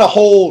 there's been a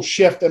whole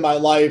shift in my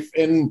life,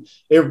 and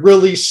it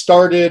really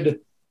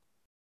started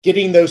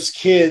getting those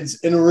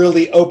kids and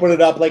really open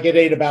it up. Like, it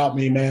ain't about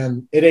me,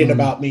 man. It ain't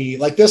about me.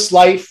 Like, this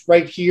life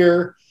right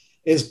here,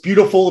 as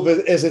beautiful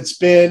as it's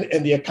been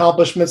and the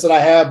accomplishments that I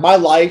have, my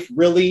life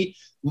really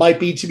might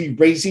be to be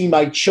raising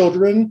my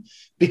children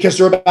because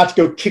they're about to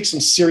go kick some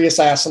serious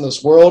ass in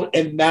this world.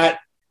 And that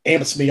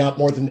amps me up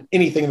more than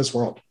anything in this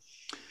world.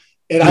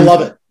 And I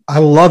love it. I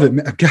love it.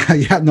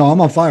 Yeah, no,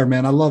 I'm on fire,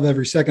 man. I love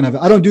every second of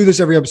it. I don't do this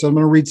every episode. I'm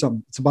going to read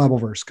something. It's a Bible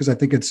verse because I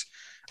think it's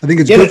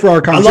good for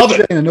our conversation. I love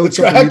it. And I know it's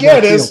something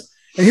it is.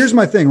 And here's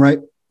my thing, right?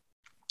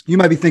 You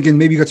might be thinking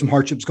maybe you got some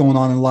hardships going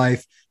on in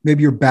life.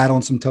 Maybe you're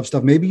battling some tough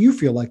stuff. Maybe you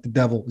feel like the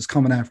devil is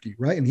coming after you,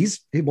 right? And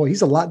he's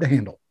a lot to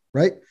handle,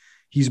 right?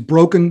 He's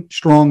broken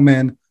strong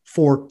men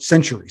for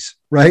centuries,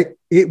 right?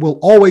 It will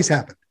always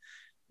happen.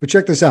 But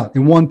check this out.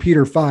 In 1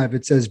 Peter 5,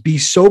 it says, be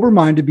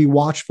sober-minded, be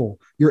watchful.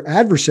 Your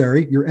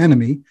adversary, your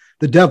enemy,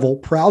 the devil,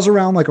 prowls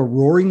around like a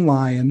roaring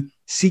lion,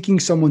 seeking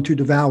someone to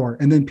devour.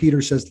 And then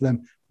Peter says to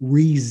them,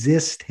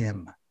 resist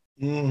him.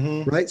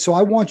 Mm-hmm. Right? So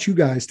I want you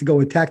guys to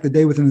go attack the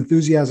day with an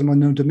enthusiasm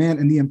unknown to man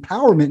and the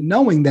empowerment,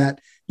 knowing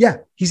that,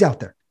 he's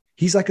out there.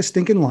 He's like a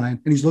stinking lion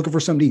and he's looking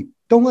for something to eat.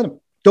 Don't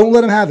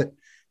let him have it.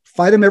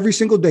 Fight him every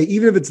single day,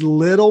 even if it's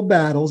little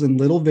battles and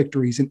little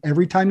victories. And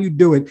every time you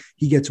do it,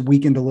 he gets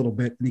weakened a little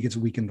bit and he gets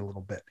weakened a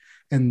little bit.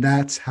 And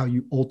that's how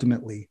you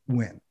ultimately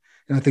win.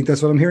 And I think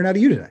that's what I'm hearing out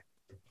of you today.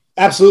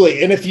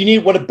 Absolutely. And if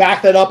you want to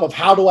back that up of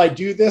how do I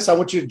do this, I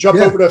want you to jump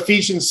over to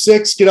Ephesians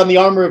 6, get on the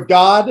armor of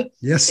God.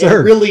 Yes, sir.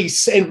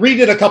 And read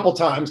it a couple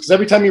times, because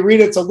every time you read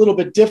it, it's a little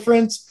bit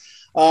different.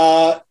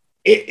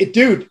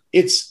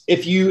 It's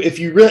if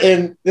you really,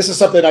 and this is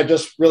something I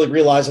just really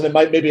realized, and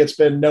maybe it's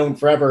been known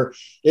forever,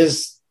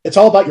 is it's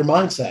all about your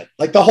mindset.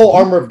 Like the whole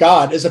armor of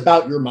God is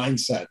about your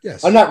mindset.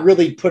 Yes. I'm not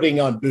really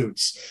putting on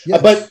boots,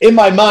 but in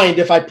my mind,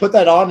 if I put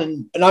that on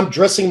and I'm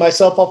dressing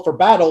myself up for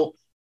battle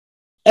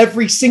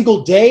every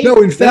single day,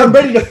 I'm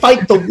ready to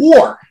fight the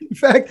war. In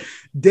fact,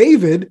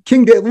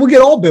 King David, we'll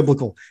get all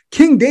biblical.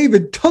 King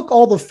David took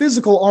all the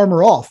physical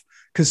armor off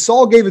because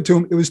Saul gave it to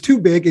him. It was too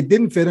big. It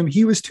didn't fit him.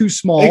 He was too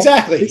small.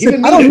 Exactly.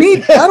 Said, I don't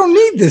need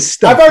this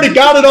stuff. I've already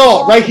got it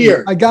all right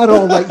here. I got it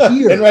all right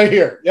here. And right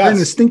here. Yes. In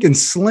the stinking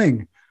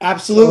sling.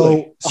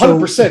 Absolutely.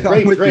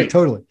 100%. Great.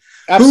 Totally.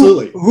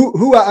 Absolutely.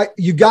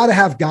 You got to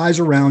have guys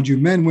around you,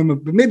 men, women,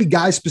 but maybe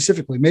guys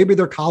specifically. Maybe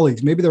they're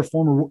colleagues. Maybe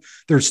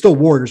they're still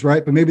warriors,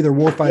 right? But maybe they're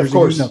war fighters. Of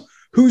course.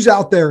 Who's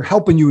out there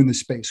helping you in this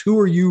space? Who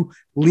are you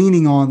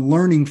leaning on,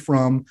 learning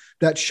from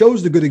that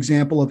shows the good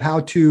example of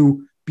how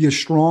to be a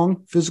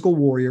strong physical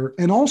warrior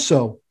and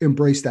also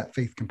embrace that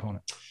faith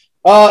component?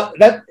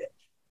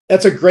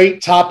 That's a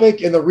great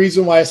topic. And the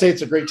reason why I say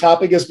it's a great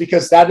topic is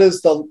because that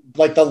is the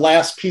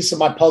last piece of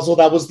my puzzle.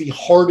 That was the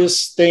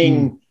hardest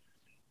thing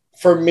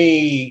for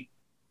me.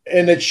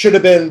 And it should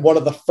have been one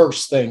of the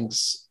first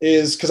things,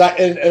 is because I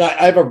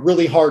have a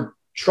really hard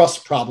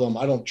trust problem.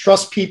 I don't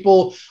trust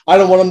people. I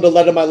don't want them to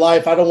let in my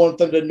life. I don't want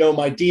them to know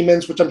my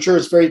demons, which I'm sure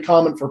is very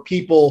common for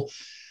people.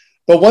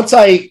 But once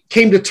I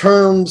came to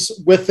terms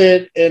with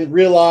it and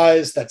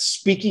realized that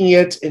speaking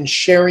it and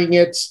sharing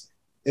it,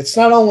 it's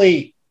not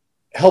only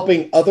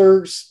helping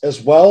others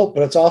as well,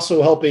 but it's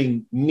also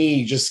helping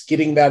me, just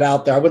getting that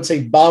out there. I wouldn't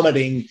say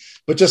vomiting,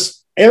 but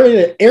just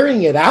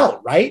airing it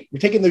out, right? We're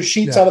taking those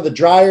sheets out of the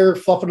dryer,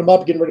 fluffing them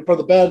up, getting ready to put on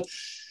the bed.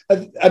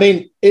 I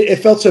mean, it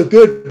felt so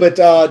good, but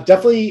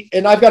definitely,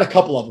 and I've got a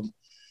couple of them.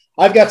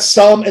 I've got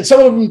some, and some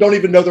of them don't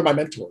even know they're my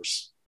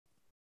mentors.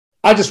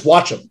 I just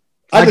watch them.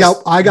 I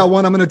got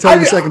one I'm going to tell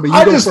you in a second, but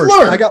you go first.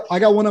 I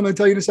got one I'm going to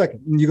tell you in a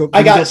second. And you go.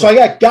 I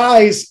got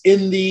guys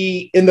in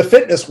the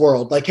fitness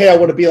world, like, hey, I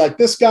want to be like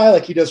this guy,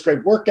 like he does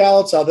great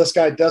workouts. This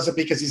guy does it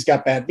because he's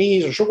got bad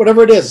knees or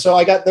whatever it is. So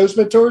I got those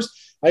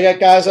mentors. I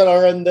got guys that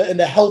are in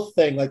the health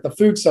thing, like the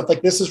food stuff.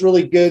 Like, this is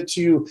really good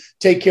to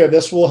take care of.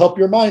 This will help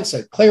your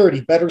mindset,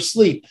 clarity, better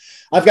sleep.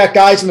 I've got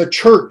guys in the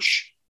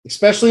church,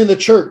 especially in the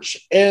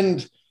church,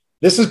 and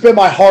this has been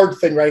my hard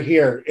thing right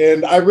here.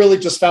 And I really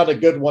just found a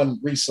good one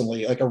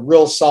recently, like a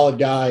real solid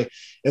guy.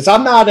 Is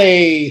I'm not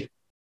a,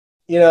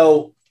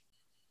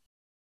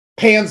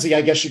 pansy,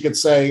 I guess you could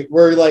say,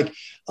 where like,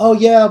 oh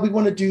yeah, we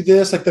want to do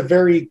this, like the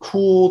very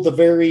cool, the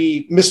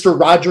very Mr.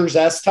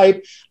 Rogers-esque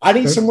type. I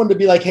need someone to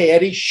be like, hey,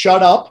 Eddie,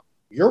 shut up.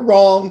 You're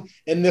wrong.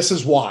 And this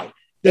is why.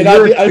 And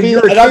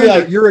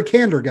you're a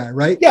candor guy,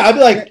 right? Yeah. I'd be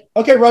like,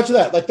 okay, Roger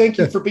that. Like, thank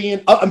you for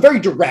being, I'm very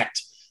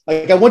direct.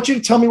 Like, I want you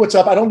to tell me what's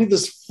up. I don't need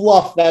this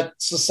fluff that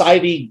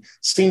society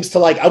seems to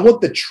like. I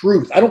want the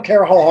truth. I don't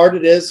care how hard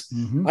it is.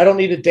 Mm-hmm. I don't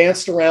need it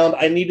danced around.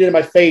 I need it in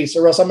my face,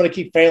 or else I'm going to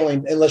keep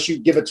failing unless you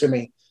give it to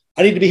me.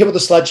 I need to be hit with a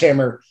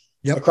sledgehammer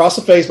across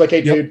the face. Like,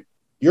 hey, dude,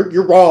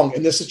 you're wrong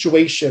in this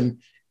situation.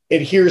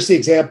 And here's the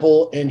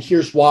example, and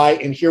here's why,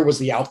 and here was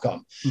the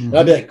outcome. Mm-hmm. And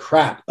I'd be like,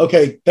 crap.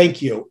 Okay,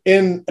 thank you.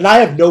 And I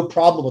have no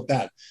problem with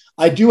that.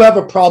 I do have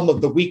a problem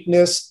of the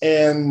weakness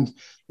and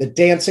the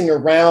dancing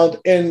around,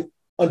 and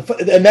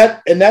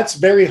that's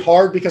very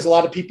hard because a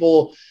lot of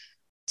people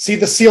see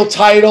the SEAL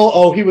title.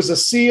 Oh, he was a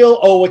SEAL.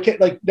 Oh,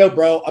 no,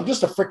 bro, I'm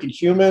just a freaking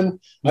human.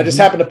 Mm-hmm. I just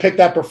happened to pick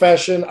that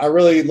profession. I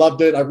really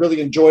loved it. I really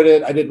enjoyed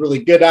it. I did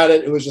really good at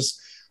it. It was just,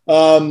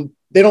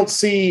 they don't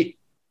see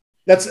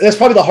that's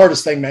probably the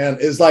hardest thing, man,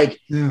 is like,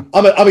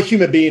 I'm a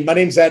human being. My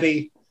name's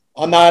Eddie.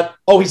 I'm not,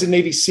 he's a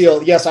Navy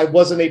SEAL. Yes, I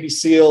was a Navy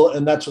SEAL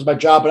and that was my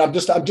job, but I'm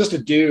just a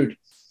dude.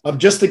 I'm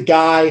just a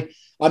guy.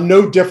 I'm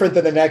no different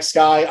than the next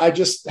guy. I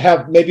just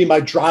have maybe my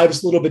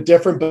drive's a little bit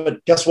different,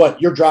 but guess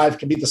what? Your drive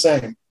can be the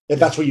same if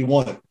that's what you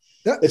want.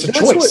 It's a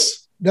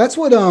choice. That's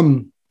what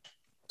one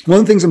of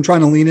the things I'm trying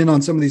to lean in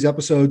on some of these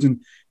episodes,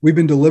 and we've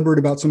been deliberate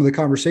about some of the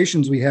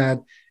conversations we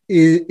had,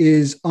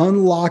 is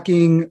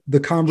unlocking the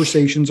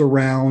conversations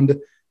around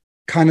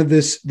kind of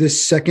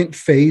this second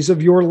phase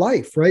of your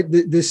life, right?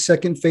 This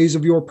second phase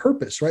of your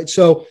purpose, right?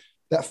 So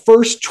that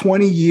first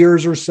 20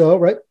 years or so,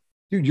 right?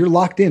 Dude, you're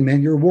locked in,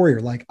 man. You're a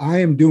warrior. Like, I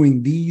am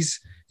doing these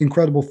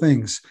incredible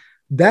things.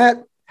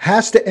 That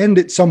has to end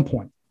at some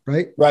point,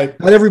 right? Right.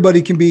 Not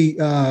everybody can be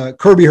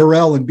Kirby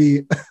Harrell and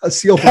be a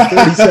SEAL for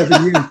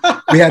 47 years.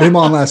 We had him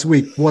on last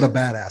week. What a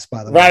badass,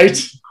 by the way.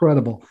 Right.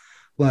 Incredible.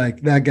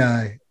 Like, that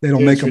guy, they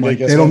don't make him like,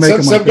 they don't make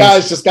him like some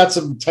guys just got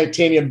some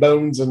titanium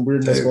bones and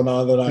weirdness going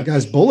on. The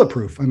guy's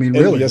bulletproof. I mean,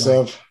 really, it's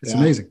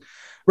amazing.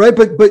 Right.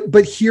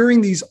 But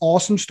hearing these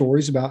awesome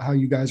stories about how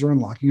you guys are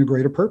unlocking a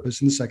greater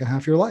purpose in the second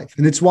half of your life.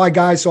 And it's why,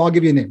 guys, so I'll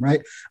give you a name,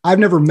 right? I've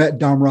never met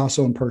Dom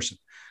Rosso in person.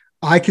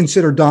 I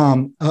consider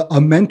Dom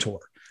a mentor,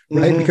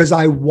 right? Mm-hmm. Because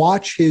I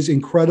watch his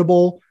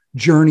incredible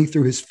journey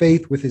through his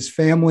faith with his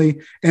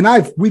family. And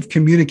we've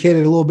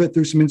communicated a little bit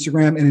through some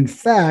Instagram. And in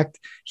fact,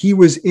 he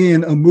was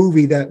in a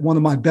movie that one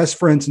of my best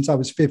friends since I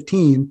was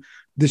 15,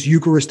 this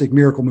Eucharistic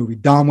miracle movie.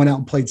 Dom went out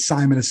and played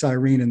Simon of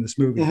Cyrene in this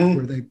movie.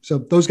 Mm-hmm. So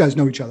those guys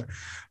know each other.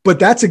 But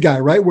that's a guy,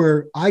 right,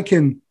 where I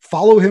can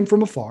follow him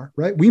from afar,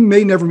 right? We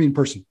may never meet in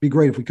person. Be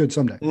great if we could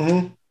someday.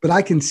 Mm-hmm. But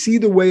I can see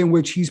the way in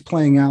which he's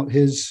playing out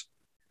his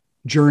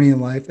journey in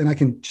life, and I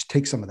can just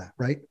take some of that,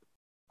 right?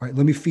 All right,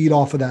 let me feed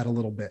off of that a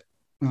little bit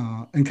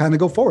and kind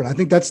of go forward. I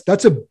think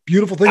that's a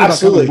beautiful thing about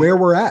kind of where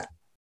we're at.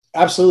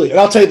 Absolutely.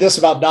 And I'll tell you this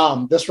about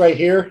Dom. This right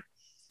here,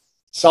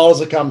 solid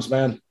as it comes,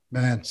 man.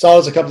 Solid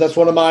as it comes. That's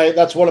one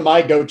of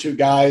my go-to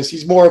guys.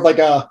 He's more of like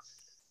I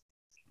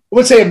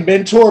wouldn't say a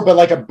mentor, but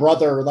like a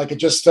brother, like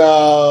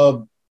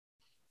a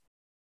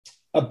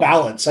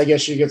balance, I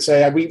guess you could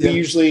say. We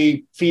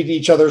usually feed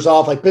each other's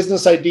off like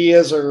business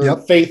ideas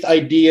or faith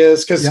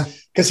ideas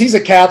because he's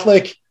a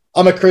Catholic.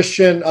 I'm a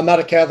Christian. I'm not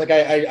a Catholic.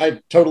 I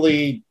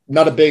totally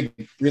not a big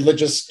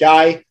religious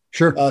guy.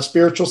 Sure.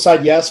 Spiritual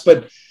side, yes,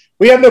 but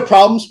we have no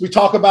problems. We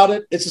talk about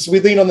it. It's just we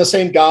lean on the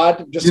same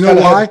God. Just you know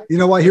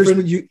why? Here's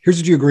what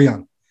you agree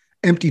on.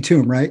 Empty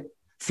tomb, right?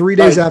 3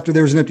 days after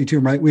there's an empty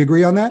tomb, right? We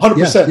agree on that?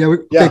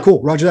 100%. Okay,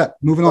 cool. Roger that.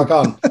 Moving on.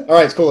 All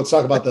right, it's cool. Let's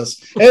talk about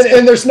this.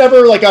 And there's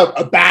never like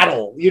a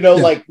battle,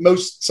 like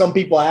some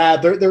people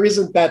have. There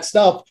isn't that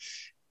stuff.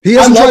 He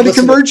hasn't tried to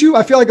convert you?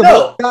 I feel like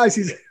guys,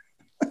 he's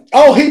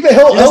he'll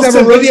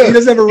send videos. He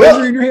doesn't have a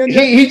rosary in your hand.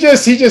 He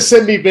just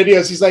sent me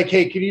videos. He's like,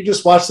 hey, can you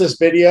just watch this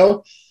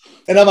video?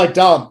 And I'm like,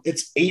 Dom,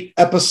 it's 8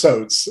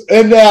 episodes.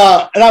 And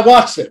I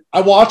watched it.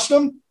 I watched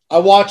them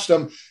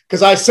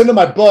because I sent him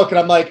my book and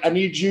I'm like, I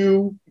need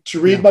you to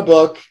read my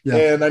book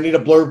and I need a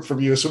blurb from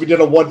you. So we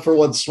did a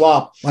 1-for-1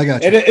 swap. I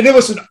got you. And it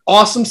was an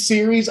awesome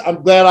series.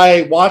 I'm glad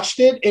I watched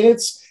it. And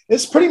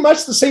it's pretty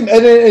much the same.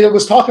 And it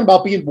was talking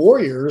about being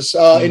warriors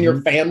in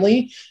your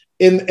family,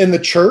 in the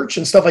church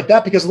and stuff like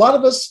that, because a lot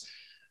of us,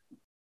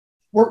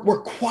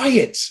 we're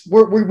quiet.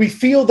 We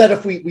feel that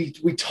if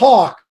we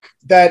talk,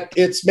 that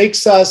it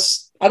makes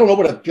us, I don't know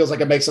what it feels like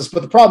it makes us,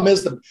 but the problem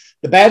is the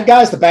bad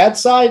guys, the bad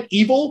side,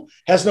 evil,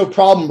 has no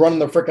problem running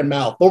their freaking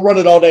mouth. They'll run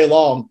it all day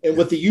long. And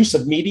with the use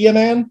of media,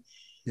 man,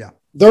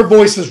 their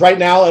voices right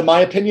now, in my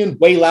opinion,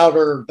 way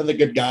louder than the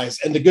good guys.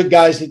 And the good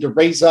guys need to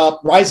rise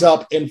up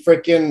and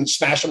freaking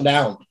smash them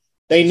down.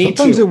 They need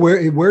Sometimes to.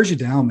 it wears you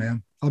down,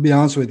 man. I'll be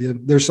honest with you.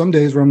 There's some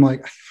days where I'm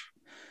like,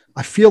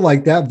 I feel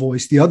like that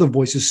voice, the other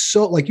voice is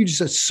so, like you just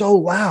said, so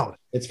loud.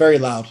 It's very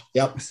loud.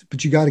 Yep.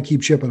 But you got to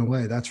keep chipping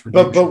away. That's for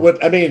But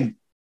what I mean,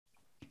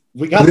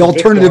 we got the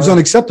alternative's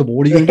unacceptable.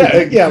 What are you going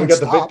to do? Yeah, we got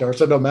the victor,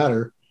 so it don't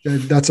matter.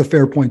 That's a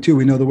fair point too.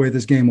 We know the way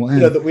this game will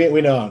end.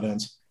 We know how it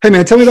ends. Hey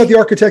man, tell me about the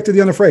Architect of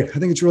the Unafraid. I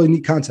think it's a really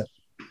neat concept.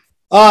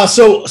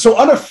 So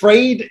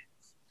Unafraid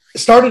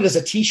started as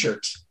a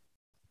T-shirt.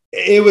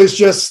 It was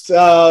just,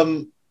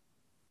 in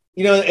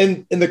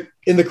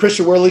the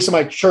Christian world, at least in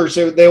my church,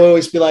 they would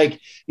always be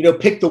like,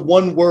 pick the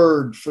one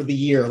word for the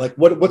year. Like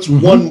what's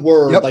one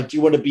word? Yep. Like, do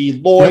you want to be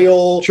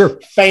loyal,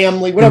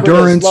 family, whatever,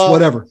 endurance,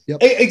 whatever. Yep.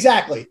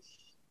 Exactly.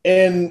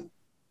 And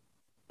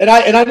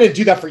I didn't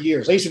do that for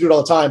years. I used to do it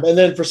all the time. And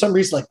then for some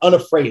reason, like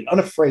unafraid.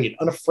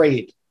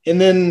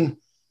 And then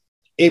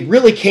it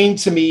really came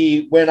to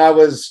me when I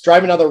was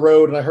driving down the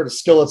road and I heard a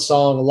Skillet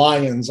song,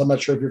 Lions. I'm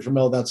not sure if you're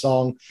familiar with that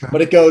song,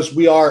 but it goes,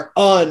 "We are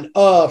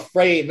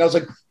unafraid." And I was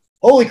like,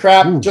 holy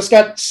crap, just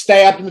got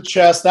stabbed in the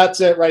chest.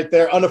 That's it right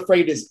there.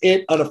 Unafraid is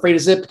it. Unafraid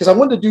is it. Because I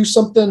wanted to do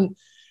something.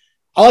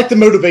 I like the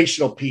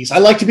motivational piece. I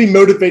like to be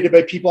motivated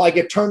by people. I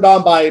get turned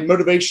on by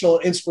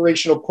motivational,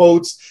 inspirational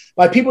quotes,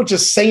 by people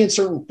just saying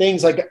certain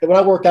things. Like when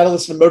I work out, I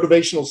listen to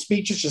motivational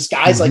speeches, just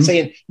guys like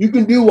saying, you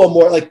can do one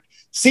more. Like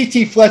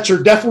C.T.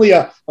 Fletcher, definitely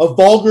a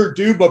vulgar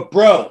dude, but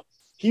bro,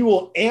 he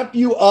will amp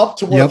you up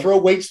to want to throw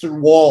weights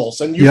through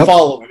walls, and you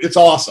follow it. It's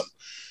awesome.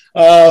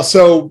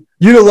 So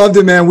you'd have loved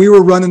it, man. We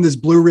were running this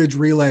Blue Ridge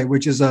Relay,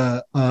 which is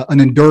an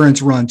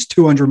endurance run. It's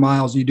 200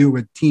 miles. You do it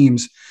with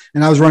teams.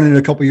 And I was running it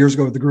a couple of years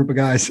ago with a group of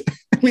guys.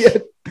 We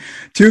had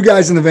 2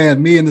 guys in the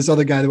van, me and this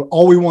other guy. That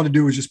all we wanted to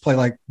do was just play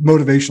like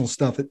motivational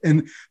stuff.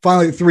 And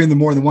finally at 3 a.m,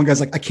 the one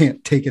guy's like, I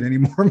can't take it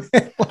anymore,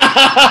 man.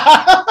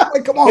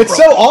 Like, come on, it's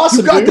bro. So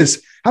awesome. You got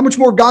this. How much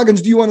more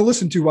Goggins do you want to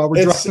listen to while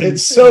we're driving?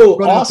 It's so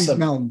awesome. These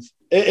mountains.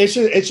 It's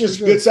just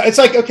good. It's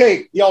like,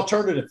 okay, the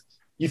alternative.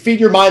 You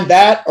feed your mind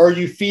that, or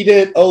you feed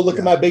it, look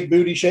at my big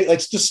booty shape. Like,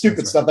 it's just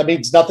stupid stuff. That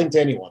means nothing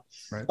to anyone.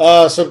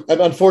 Right. So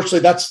unfortunately,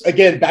 that's,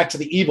 again, back to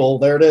the evil.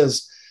 There it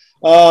is.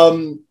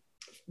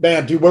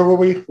 Man, dude, where were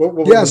we? What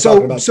were we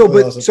talking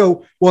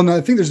about? Well, no,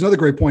 I think there's another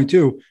great point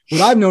too.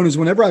 What I've known is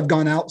whenever I've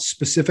gone out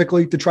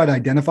specifically to try to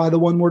identify the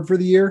one word for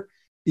the year,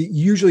 it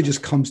usually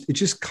just comes. It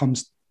just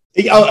comes.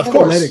 Of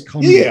course. Let it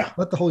come.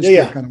 Let the Holy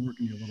Spirit kind of work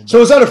in you a little bit.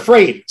 So it's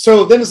Unafraid.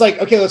 So then it's like,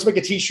 okay, let's make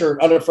a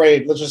T-shirt,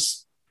 Unafraid.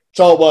 That's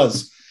all it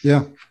was.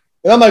 Yeah.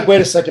 And I'm like,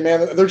 wait a second,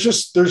 man.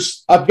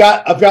 I've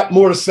got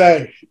more to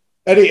say.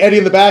 Eddie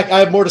in the back, I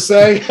have more to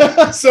say.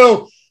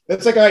 So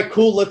it's like, all right,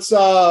 cool. Let's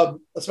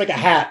make a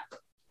hat.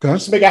 Okay.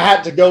 Let's make a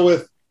hat to go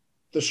with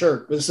the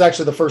shirt. This is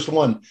actually the first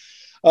one.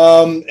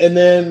 And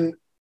then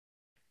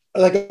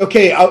like,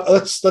 okay,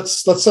 let's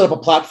set up a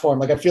platform.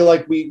 Like, I feel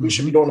like we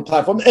should be doing a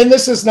platform. And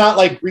this is not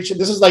like reaching,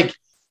 this is like,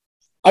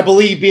 I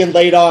believe being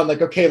laid on,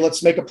 like, okay,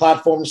 let's make a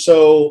platform.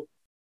 So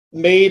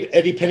made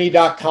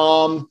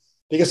eddiepenny.com,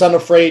 because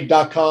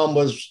unafraid.com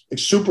was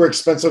super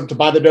expensive to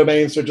buy the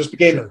domain. So it just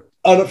became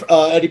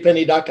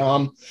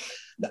eddiepenny.com.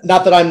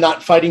 Not that I'm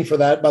not fighting for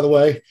that, by the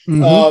way.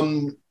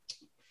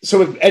 So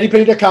with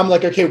eddiepenny.com,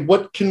 like, okay,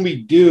 what can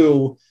we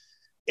do?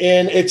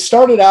 And it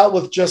started out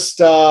with just,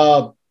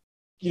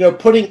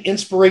 putting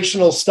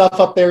inspirational stuff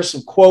up there,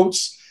 some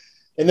quotes.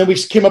 And then we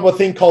came up with a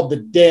thing called The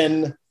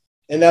Den.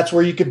 And that's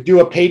where you could do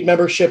a paid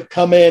membership,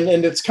 come in.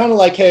 And it's kind of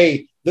like,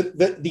 hey,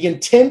 the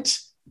intent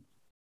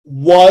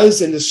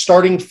was, and is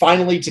starting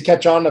finally to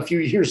catch on a few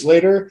years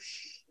later,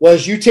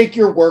 was you take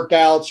your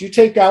workouts, you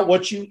take out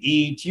what you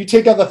eat, you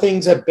take out the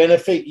things that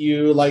benefit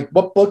you, like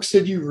what books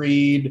did you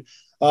read,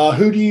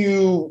 who do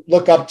you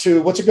look up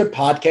to, what's a good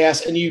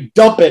podcast, and you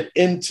dump it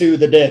into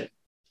the Den.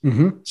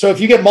 So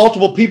if you get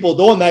multiple people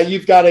doing that,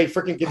 you've got a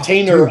freaking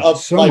container of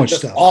so like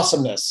just stuff.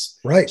 Awesomeness.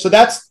 Right. So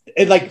that's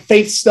like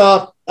faith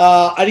stuff.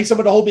 I need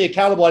someone to hold me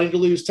accountable. I need to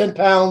lose 10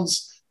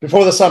 pounds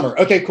before the summer.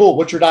 Okay, cool.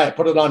 What's your diet?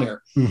 Put it on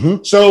here.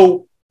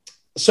 So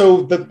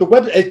the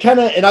web, it kind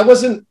of, and I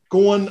wasn't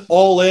going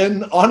all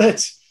in on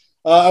it.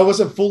 I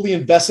wasn't fully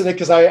invested in it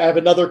because I have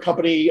another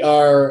company,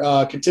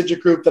 our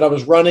contingent group that I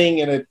was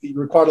running, and it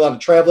required a lot of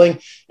traveling.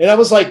 And I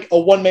was like a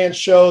one-man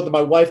show that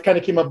my wife kind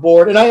of came on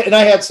board. And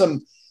I had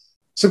some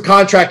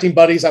contracting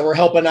buddies that were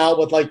helping out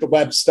with like the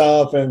web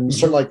stuff and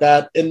something like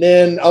that. And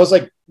then I was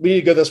like, we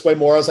need to go this way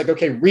more. I was like,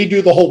 okay,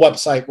 redo the whole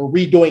website. We're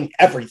redoing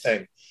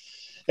everything.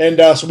 And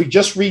so we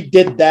just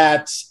redid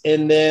that.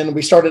 And then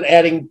we started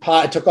adding,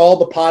 I took all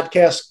the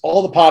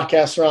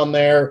podcasts around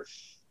there.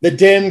 The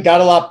Den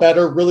got a lot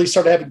better, really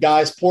started having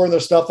guys pouring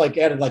their stuff, like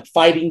added like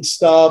fighting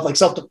stuff, like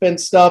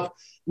self-defense stuff,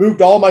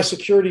 moved all my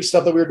security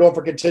stuff that we were doing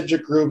for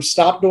contingent groups,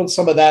 stopped doing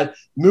some of that,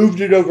 moved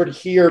it over to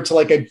here to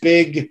like a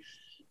big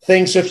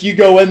thing. So if you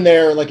go in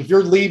there, like if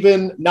you're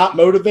leaving not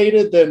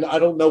motivated, then I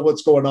don't know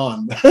what's going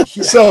on. Yeah.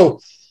 So,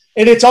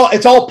 and it's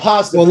all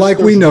positive. Well, like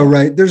we know,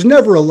 right? There's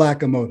never a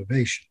lack of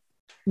motivation.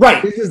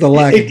 Right. This is the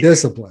lack of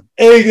discipline.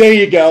 There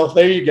you go.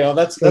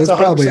 That's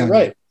 100%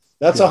 right.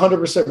 That's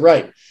 100%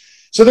 right.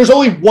 So there's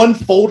only one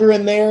folder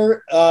in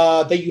there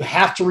that you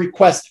have to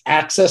request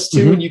access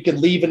to, and you can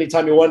leave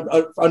anytime you want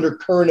under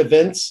current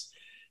events.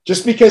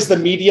 Just because the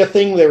media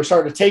thing, they were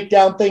starting to take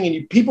down thing,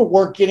 and people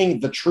weren't getting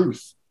the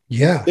truth.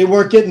 Yeah. They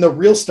weren't getting the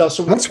real stuff.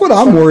 So that's what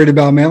I'm worried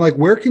about, man. Like,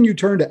 where can you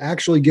turn to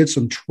actually get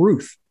some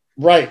truth?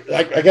 Right.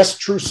 I guess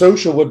True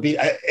Social would be,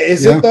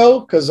 is it though?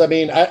 Because I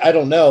mean, I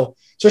don't know.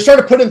 So I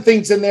started putting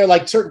things in there,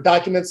 like certain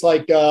documents,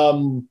 like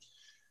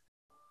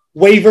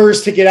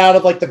waivers to get out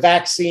of like the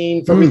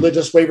vaccine for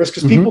religious waivers,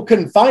 because people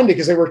couldn't find it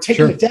because they were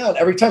taking it down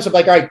every time. So I'm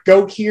like, all right,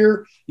 go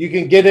here. You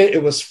can get it.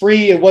 It was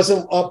free. It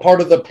wasn't a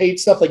part of the paid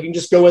stuff. Like you can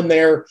just go in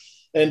there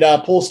and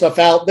pull stuff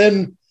out.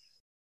 Then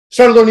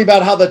started learning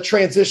about how the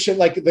transition,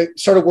 like they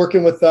started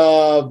working with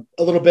a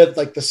little bit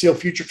like the SEAL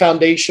Future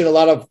Foundation. A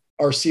lot of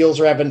our SEALs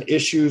are having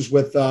issues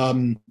with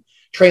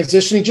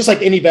transitioning, just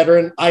like any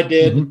veteran. I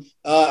did.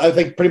 I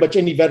think pretty much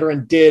any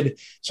veteran did.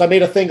 So I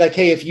made a thing like,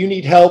 hey, if you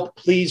need help,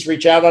 please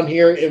reach out on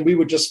here, and we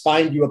would just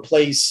find you a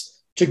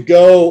place to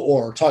go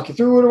or talk you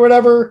through it or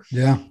whatever.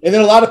 Yeah. And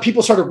then a lot of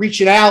people started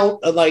reaching out,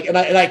 and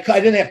I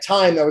didn't have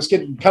time. I was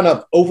getting kind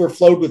of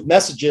overflowed with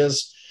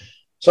messages.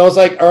 So I was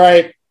like, all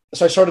right.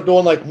 So I started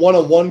doing like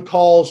one-on-one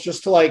calls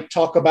just to like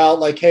talk about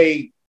like,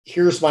 hey,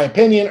 here's my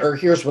opinion, or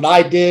here's what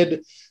I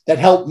did that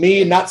helped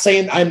me. And not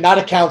saying I'm not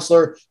a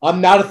counselor.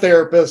 I'm not a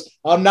therapist.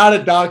 I'm not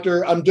a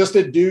doctor. I'm just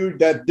a dude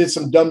that did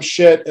some dumb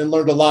shit and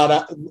learned a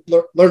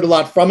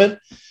lot from it.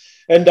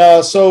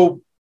 And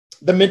so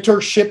the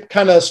mentorship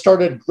kind of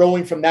started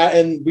growing from that.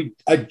 And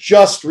I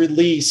just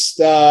released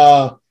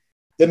the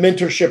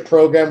mentorship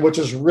program, which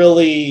is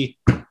really,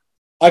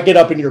 I get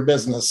up in your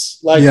business.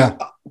 Like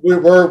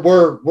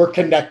we're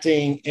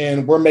connecting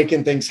and we're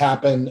making things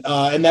happen.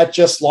 And that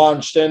just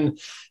launched, and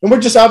we're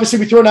just, obviously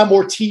we throwing out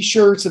more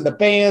t-shirts and the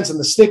bands and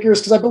the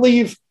stickers. Cause I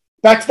believe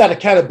back to that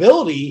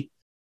accountability,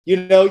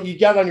 you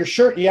got it on your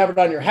shirt and you have it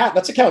on your hat.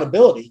 That's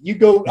accountability. You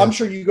go, I'm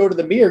sure you go to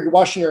the mirror, you're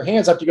washing your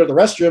hands after you go to the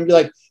restroom, be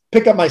like,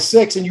 pick up my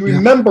 6, and you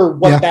remember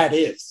what that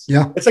is.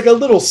 Yeah. It's like a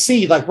little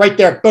seed, like right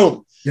there,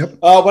 boom. Yep.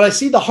 When I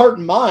see the heart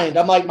and mind,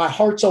 I'm like, my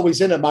heart's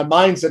always in it. My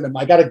mind's in it.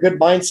 I got a good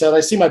mindset.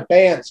 I see my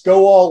bands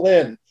go all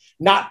in,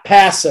 not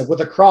passive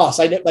with a cross.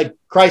 I like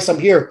Christ, I'm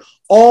here,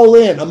 all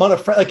in. I'm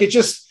unafraid. Like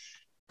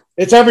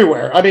it's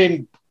everywhere. I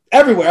mean,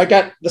 everywhere. I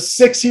got the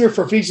 6 here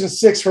for Ephesians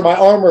 6 for my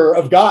armor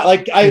of God.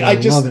 Like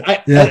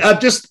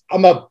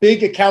I'm a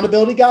big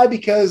accountability guy,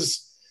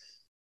 because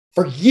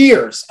for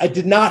years I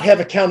did not have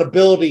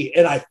accountability,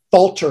 and I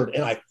faltered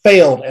and I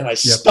failed and I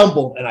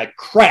stumbled and I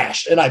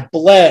crashed and I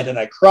bled and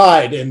I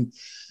cried, and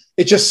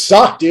it just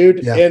sucked,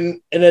 dude. Yeah.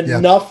 And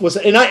enough was,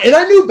 and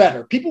I knew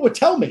better. People would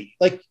tell me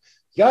like,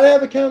 you gotta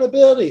have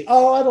accountability.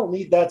 Oh, I don't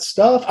need that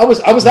stuff. I was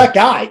that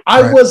guy.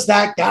 I was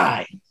that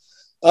guy.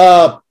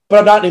 But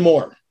I'm not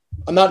anymore.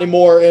 And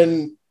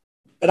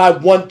I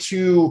want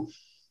to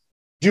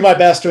do my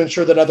best to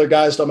ensure that other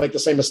guys don't make the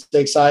same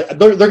mistakes. They're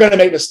going to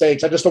make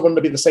mistakes. I just don't want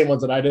them to be the same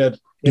ones that I did.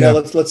 You know,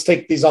 let's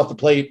take these off the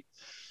plate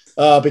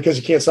because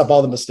you can't stop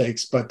all the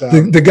mistakes. But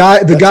the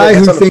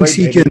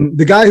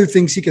guy who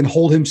thinks he can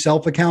hold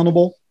himself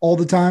accountable all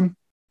the time.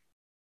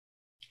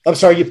 I'm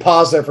sorry, you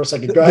paused there for a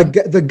second. Go ahead.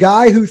 The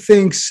guy who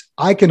thinks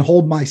I can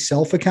hold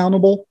myself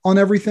accountable on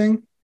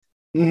everything,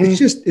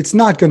 it's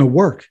not going to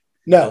work.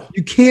 No,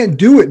 you can't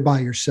do it by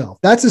yourself.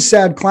 That's a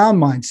sad clown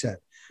mindset.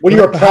 When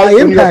you're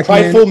a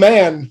prideful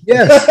man.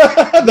 Yes.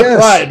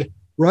 Pride.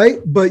 Right.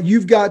 But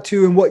you've got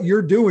to, and what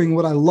you're doing,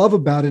 what I love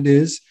about it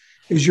is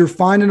you're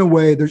finding a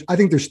way. I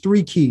think there's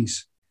 3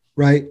 keys,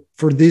 right,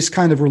 for this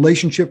kind of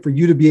relationship for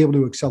you to be able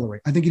to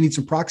accelerate. I think you need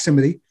some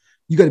proximity.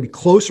 You got to be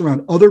close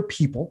around other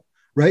people,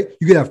 right?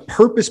 You got to have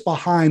purpose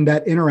behind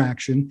that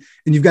interaction,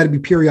 and you've got to be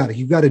periodic.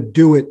 You've got to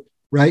do it,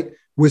 right,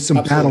 with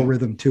some battle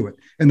rhythm to it.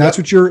 And that's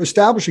what you're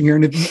establishing here.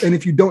 And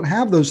if you don't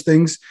have those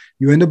things,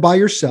 you end up by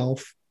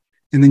yourself,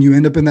 and then you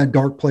end up in that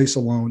dark place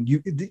alone.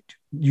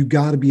 You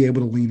got to be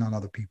able to lean on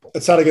other people.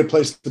 It's not a good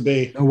place to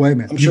be. No way,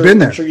 man. You've been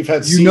there. I'm sure you've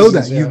had seasons, you know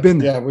that. Yeah. You've been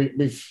there.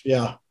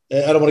 Yeah,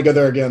 I don't want to go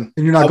there again.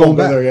 And you're not going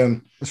back there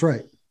again. That's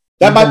right.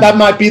 That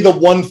might be the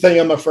one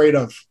thing I'm afraid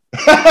of.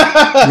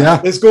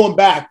 Is going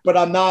back, but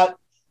I'm not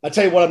I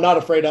tell you what I'm not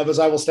afraid of is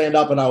I will stand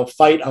up and I will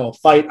fight,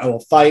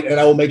 and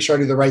I will make sure I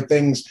do the right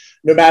things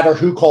no matter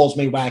who calls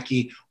me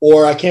wacky,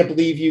 or I can't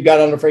believe you got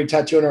Unafraid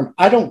tattoo on your arm.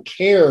 I don't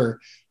care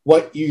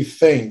what you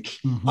think.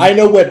 Mm-hmm. I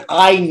know what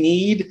I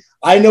need.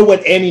 I know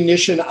what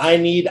ammunition I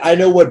need. I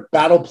know what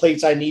battle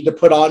plates I need to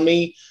put on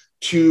me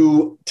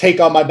to take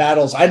on my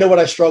battles. I know what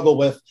I struggle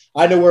with.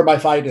 I know where my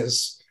fight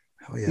is.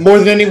 Yeah. More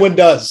than anyone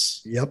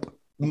does. Yep.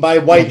 My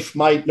wife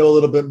might know a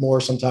little bit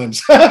more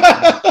sometimes.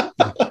 Yeah,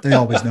 they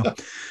always know.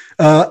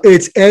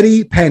 It's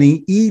Eddie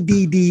Penney,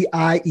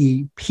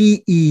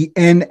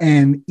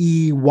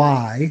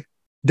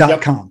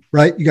 EDDIEPENNEY.com,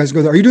 right? You guys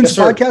go there. Are you doing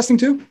some podcasting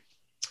too?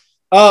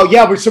 Oh,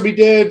 yeah. So we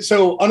did.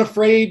 So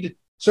Unafraid.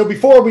 So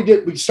before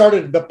we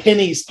started the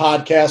Pennies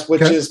podcast,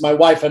 which is my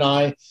wife and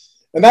I.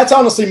 And that's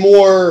honestly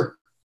more,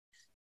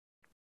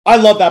 I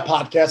love that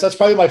podcast. That's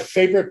probably my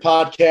favorite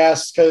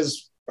podcast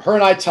because her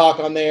and I talk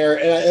on there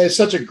and it's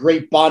such a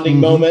great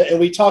bonding moment. And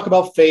we talk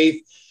about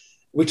faith.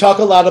 We talk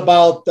a lot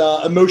about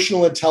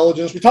emotional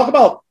intelligence. We talk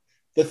about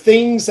the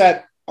things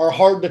that are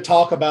hard to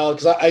talk about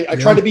because I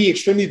try to be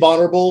extremely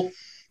vulnerable.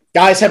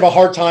 Guys have a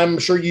hard time. I'm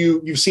sure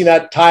you've seen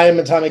that time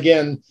and time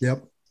again.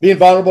 Yep. Being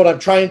vulnerable. And I'm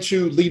trying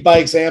to lead by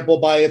example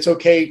by it's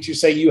okay to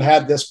say you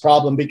have this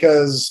problem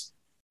because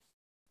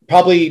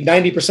probably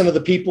 90% of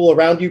the people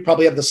around you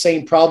probably have the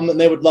same problem and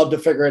they would love to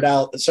figure it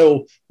out.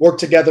 So work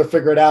together,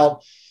 figure it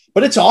out.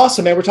 But it's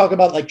awesome, man. We're talking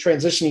about like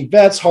transitioning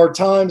vets, hard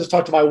times. I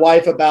talked to my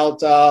wife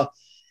about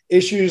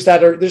issues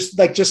that are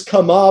just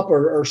come up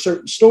or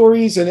certain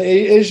stories. And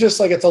it's just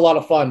like, it's a lot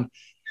of fun.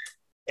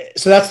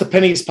 So that's the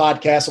Pennies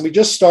podcast. And we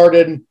just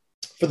started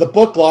for the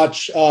book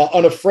launch,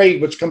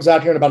 Unafraid, which comes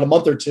out here in about a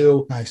month or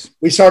two. Nice.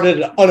 We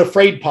started an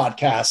Unafraid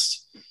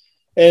podcast.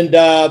 And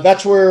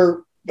that's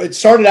where it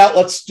started out.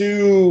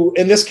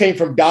 And this came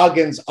from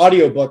Goggins'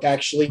 audiobook,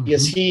 actually,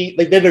 because they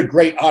did a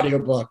great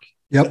audiobook.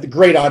 Yep. A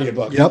great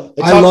audiobook. Yep.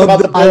 I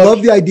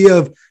love the idea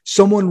of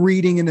someone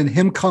reading and then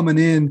him coming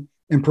in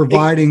and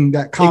providing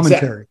that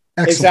commentary.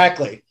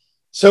 Exactly.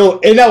 So,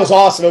 and that was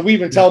awesome. And we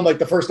even tell them like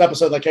the first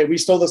episode, like, hey, we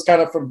stole this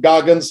kind of from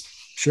Goggins.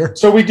 Sure.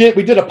 So we did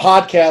a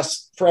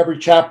podcast for every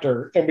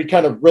chapter and we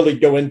kind of really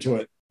go into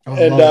it.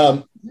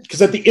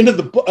 Because at the end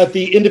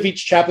of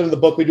each chapter of the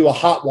book, we do a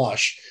hot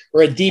wash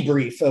or a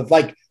debrief of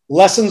like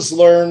lessons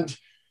learned.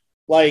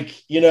 Like,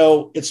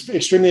 it's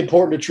extremely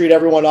important to treat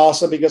everyone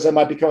awesome because they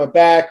might be coming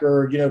back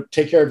or,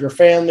 take care of your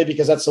family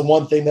because that's the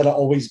one thing that'll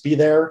always be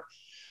there.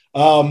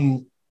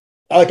 I'm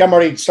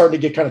already starting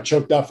to get kind of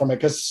choked up from it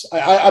because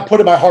I put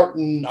in my heart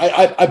and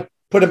I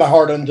put in my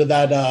heart into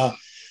that,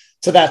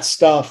 to that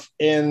stuff.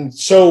 And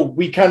so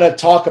we kind of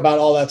talk about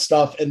all that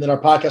stuff. And then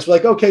our podcast, we're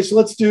like, okay,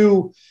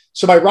 so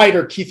so my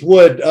writer, Keith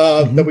Wood,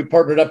 that we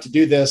partnered up to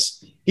do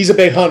this, he's a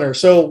big hunter.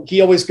 So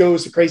he always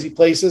goes to crazy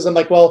places. I'm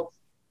like, well,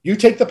 you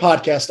take the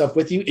podcast stuff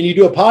with you and you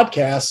do a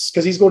podcast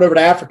because he's going over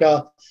to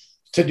Africa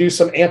to do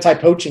some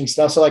anti-poaching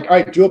stuff. So like, all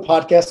right, do a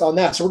podcast on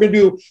that. So we're going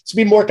to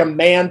be more like a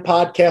man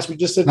podcast. We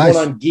just did one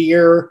on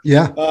gear.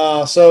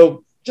 Yeah.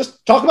 So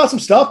just talk about some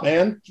stuff,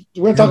 man.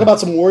 We're going to talk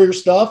about some warrior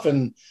stuff.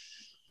 And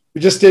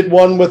we just did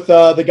one with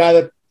the guy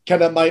that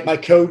kind of my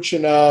coach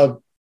and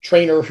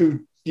trainer who,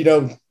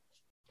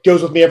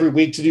 goes with me every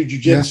week to do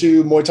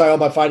jiu-jitsu, Muay Thai, all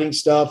my fighting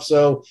stuff.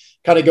 So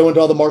kind of go into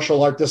all the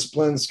martial art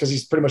disciplines because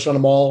he's pretty much done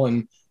them all.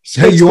 And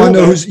hey, you want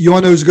to know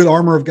who's a good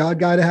Armor of God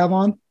guy to have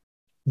on?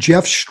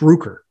 Jeff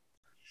Struker.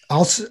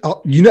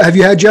 Have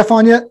you had Jeff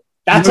on yet?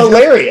 That's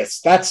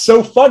hilarious. Jeff? That's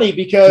so funny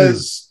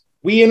because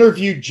we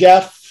interviewed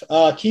Jeff,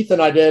 Keith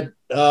and I did.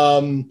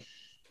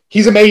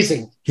 He's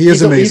amazing.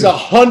 He's amazing. He's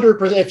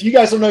 100%. If you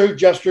guys don't know who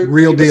Jeff Struker,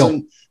 real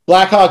deal.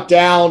 Black Hawk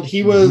Down.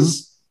 He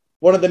was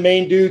one of the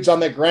main dudes on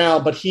the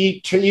ground, but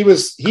he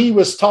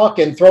was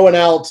talking, throwing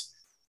out.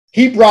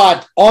 He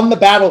brought on the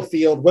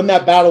battlefield when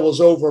that battle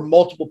was over,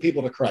 multiple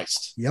people to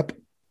Christ. Yep.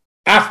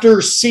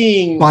 After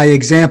seeing by his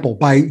example,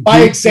 I'm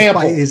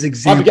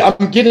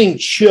getting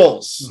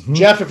chills.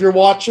 Jeff, if you're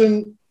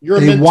watching, you're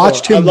a mentor. They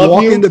watched him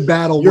walk into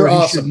battle where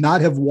he should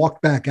not have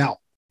walked back out.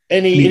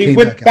 And he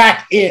went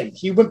back in.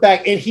 He went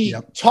back and he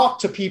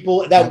talked to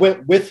people that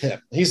went with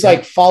him. He's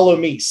like, follow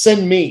me,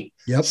 send me,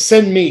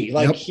 send me.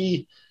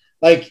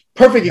 Like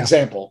perfect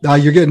example. Now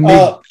you're getting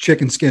me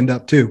chicken skinned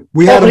up too.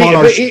 We had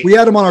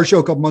him on our show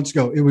a couple months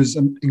ago. It was,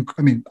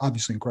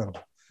 obviously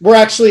incredible. We're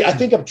actually, I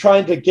think I'm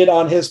trying to get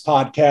on his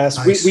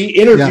podcast. Nice. We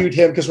interviewed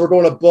him because we're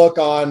doing a book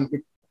on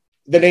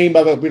the name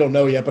of it. We don't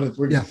know yet, but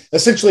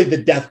essentially the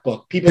death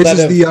book.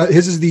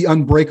 His is the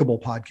Unbreakable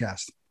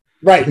podcast.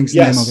 Right. I think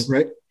the name of it,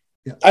 right?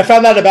 Yeah. I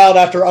found that about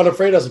after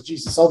Unafraid. I was like,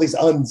 Jesus, all these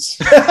uns.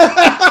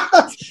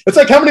 It's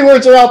like, how many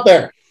words are out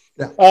there?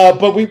 Yeah.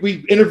 But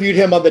we interviewed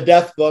him on the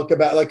death book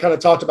about kind of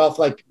talked about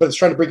but it's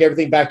trying to bring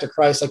everything back to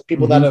Christ. Like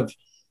people that have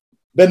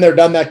been there,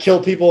 done that,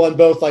 killed people in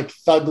both like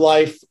thug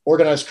life,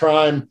 organized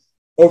crime,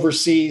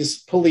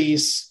 overseas,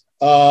 police,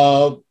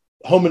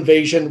 home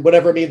invasion,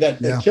 whatever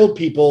that killed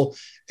people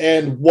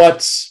and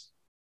what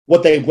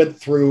they went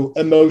through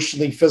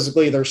emotionally,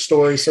 physically, their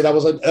story. So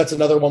that's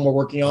another one we're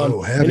working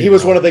on. Heavy, and he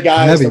was one of the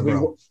guys he's one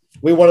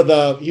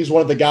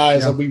of the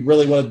guys that we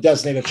really want to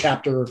designate a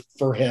chapter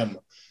for him.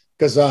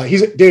 because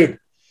dude.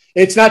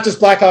 It's not just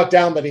Black Hawk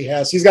Down that he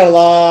has. He's got a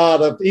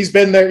lot of. He's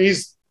been there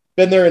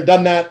and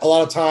done that a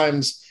lot of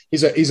times.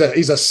 He's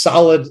a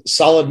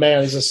solid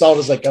man. He's as solid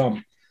as they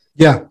come.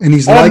 Yeah, and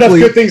he's I have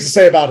likely enough good things to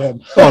say about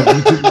him.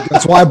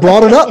 That's why I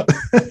brought it up.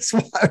 That's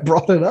why I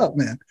brought it up,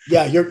 man.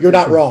 Yeah, you're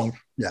not wrong.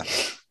 Yeah.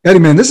 Eddie,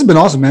 man, this has been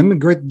awesome, man. It's been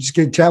great to just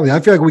get chat with you. I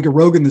feel like we could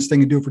Rogan this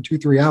thing and do it for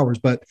 2-3 hours,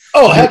 but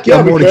heck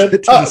yeah, we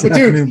could.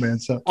 Dude, man,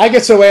 so. I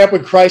get so amped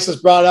when Christ is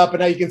brought up,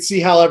 and now you can see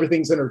how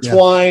everything's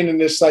intertwined,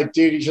 and it's like,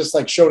 dude, he's just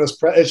like showing us.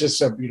 It's just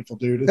so beautiful,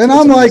 dude. And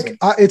I'm like,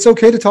 it's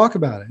okay to talk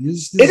about it.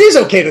 It is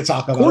okay to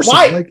talk about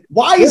it.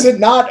 Why is it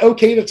not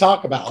okay to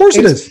talk about? Of course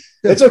it is.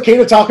 Yeah. It's okay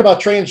to talk about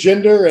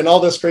transgender and all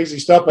this crazy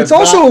stuff. But it's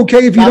also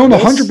okay if you don't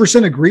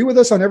 100% agree with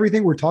us on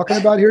everything we're talking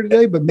about here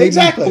today, but maybe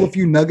pull a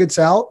few nuggets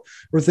out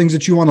or things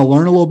that you want to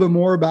learn a little bit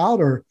more about,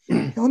 or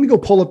let me go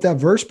pull up that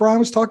verse Brian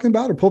was talking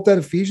about, or pull up that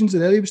Ephesians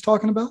that Eddie was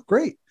talking about.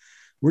 Great.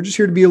 We're just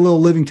here to be a little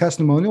living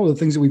testimonial of the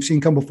things that we've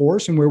seen come before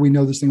us and where we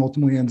know this thing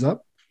ultimately ends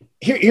up.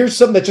 Here's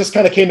something that just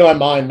kind of came to my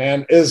mind,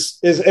 man, is,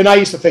 and I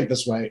used to think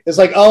this way. It's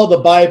like,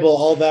 the Bible,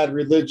 all that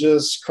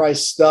religious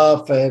Christ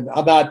stuff, and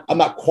I'm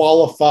not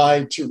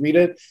qualified to read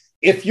it.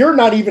 If you're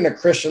not even a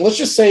Christian, let's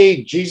just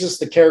say Jesus,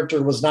 the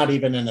character, was not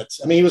even in it.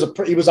 I mean, he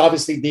was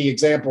obviously the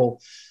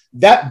example.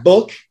 That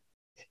book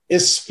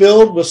is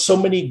filled with so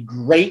many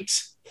great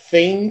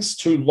things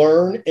to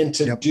learn and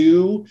to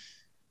do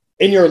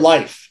in your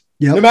life.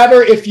 Yep. No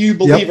matter if you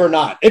believe or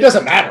not, it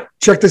doesn't matter.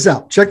 Check this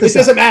out. It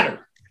doesn't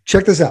matter.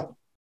 Check this out.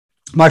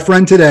 My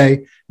friend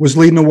today was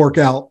leading a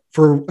workout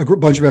for a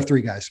bunch of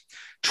F3 guys.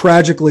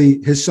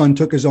 Tragically, his son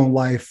took his own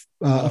life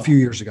a few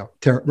years ago.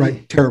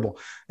 Terrible.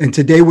 And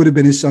today would have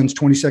been his son's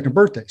 22nd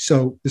birthday.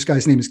 So this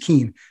guy's name is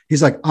Keen.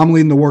 He's like, I'm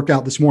leading the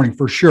workout this morning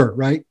for sure,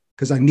 right?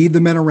 Because I need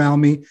the men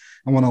around me.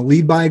 I want to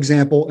lead by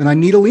example, and I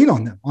need to lean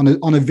on them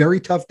on a very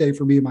tough day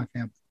for me and my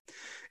family.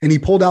 And he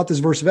pulled out this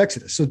verse of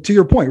Exodus. So to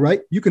your point,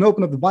 right? You can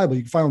open up the Bible.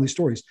 You can find all these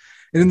stories.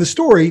 And in the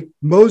story,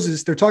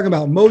 Moses, they're talking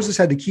about Moses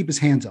had to keep his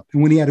hands up.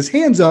 And when he had his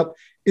hands up,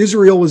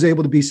 Israel was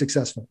able to be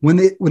successful. When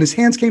his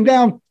hands came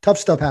down, tough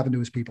stuff happened to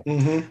his people.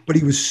 Mm-hmm. But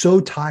he was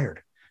so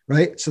tired,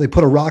 right? So they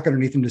put a rock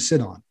underneath him to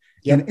sit on.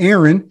 Yep. And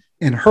Aaron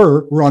and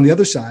Hur were on the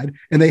other side,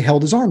 and they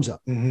held his arms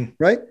up,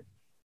 right?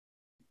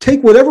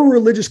 Take whatever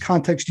religious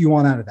context you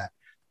want out of that.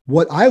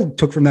 What I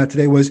took from that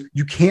today was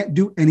you can't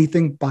do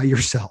anything by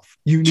yourself.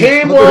 You need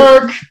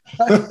teamwork.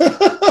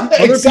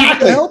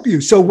 Exactly. To help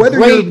you. So whether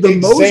you're the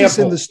Moses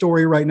in the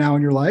story right now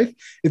in your life,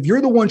 if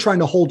you're the one trying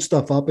to hold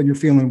stuff up and you're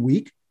feeling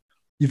weak,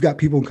 you've got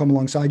people who come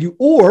alongside you,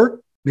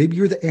 or maybe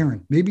you're the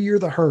Aaron, maybe you're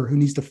the Hur who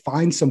needs to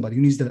find somebody,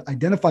 who needs to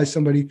identify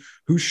somebody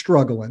who's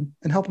struggling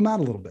and help them out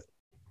a little bit.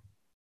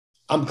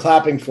 I'm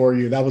clapping for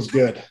you. That was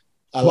good.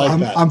 I like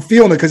that. I'm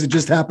feeling it because it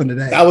just happened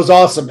today. That was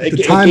awesome. The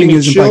timing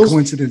isn't by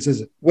coincidence,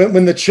 is it?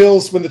 When the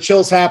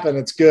chills happen,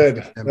 it's good.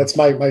 Yeah, that's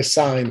my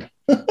sign.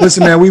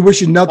 Listen, man, we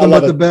wish you nothing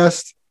but the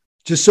best.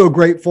 Just so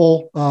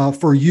grateful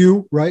for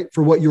you, right?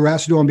 For what you were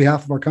asked to do on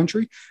behalf of our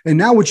country. And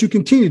now what you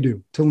continue to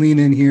do to lean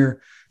in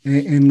here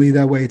and lead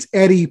that way. It's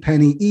Eddie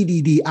Penney,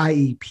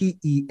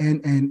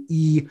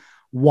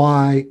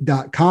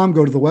 EDDIEPENNEY.com.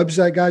 Go to the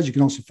website, guys. You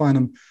can also find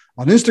him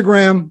on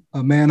Instagram,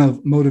 a man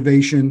of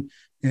motivation.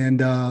 And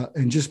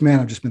just, man,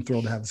 I've just been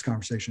thrilled to have this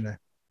conversation today.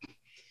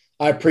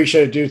 I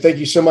appreciate it, dude. Thank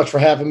you so much for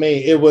having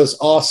me. It was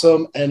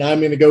awesome. And I'm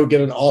going to go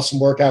get an awesome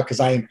workout because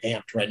I am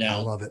amped right now.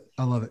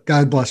 I love it.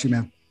 God bless you,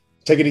 man.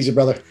 Take it easy,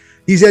 brother.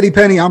 He's Eddie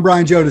Penney. I'm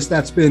Brian Jodis.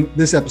 That's been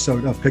this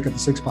episode of Pick Up the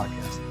Six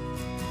Podcast.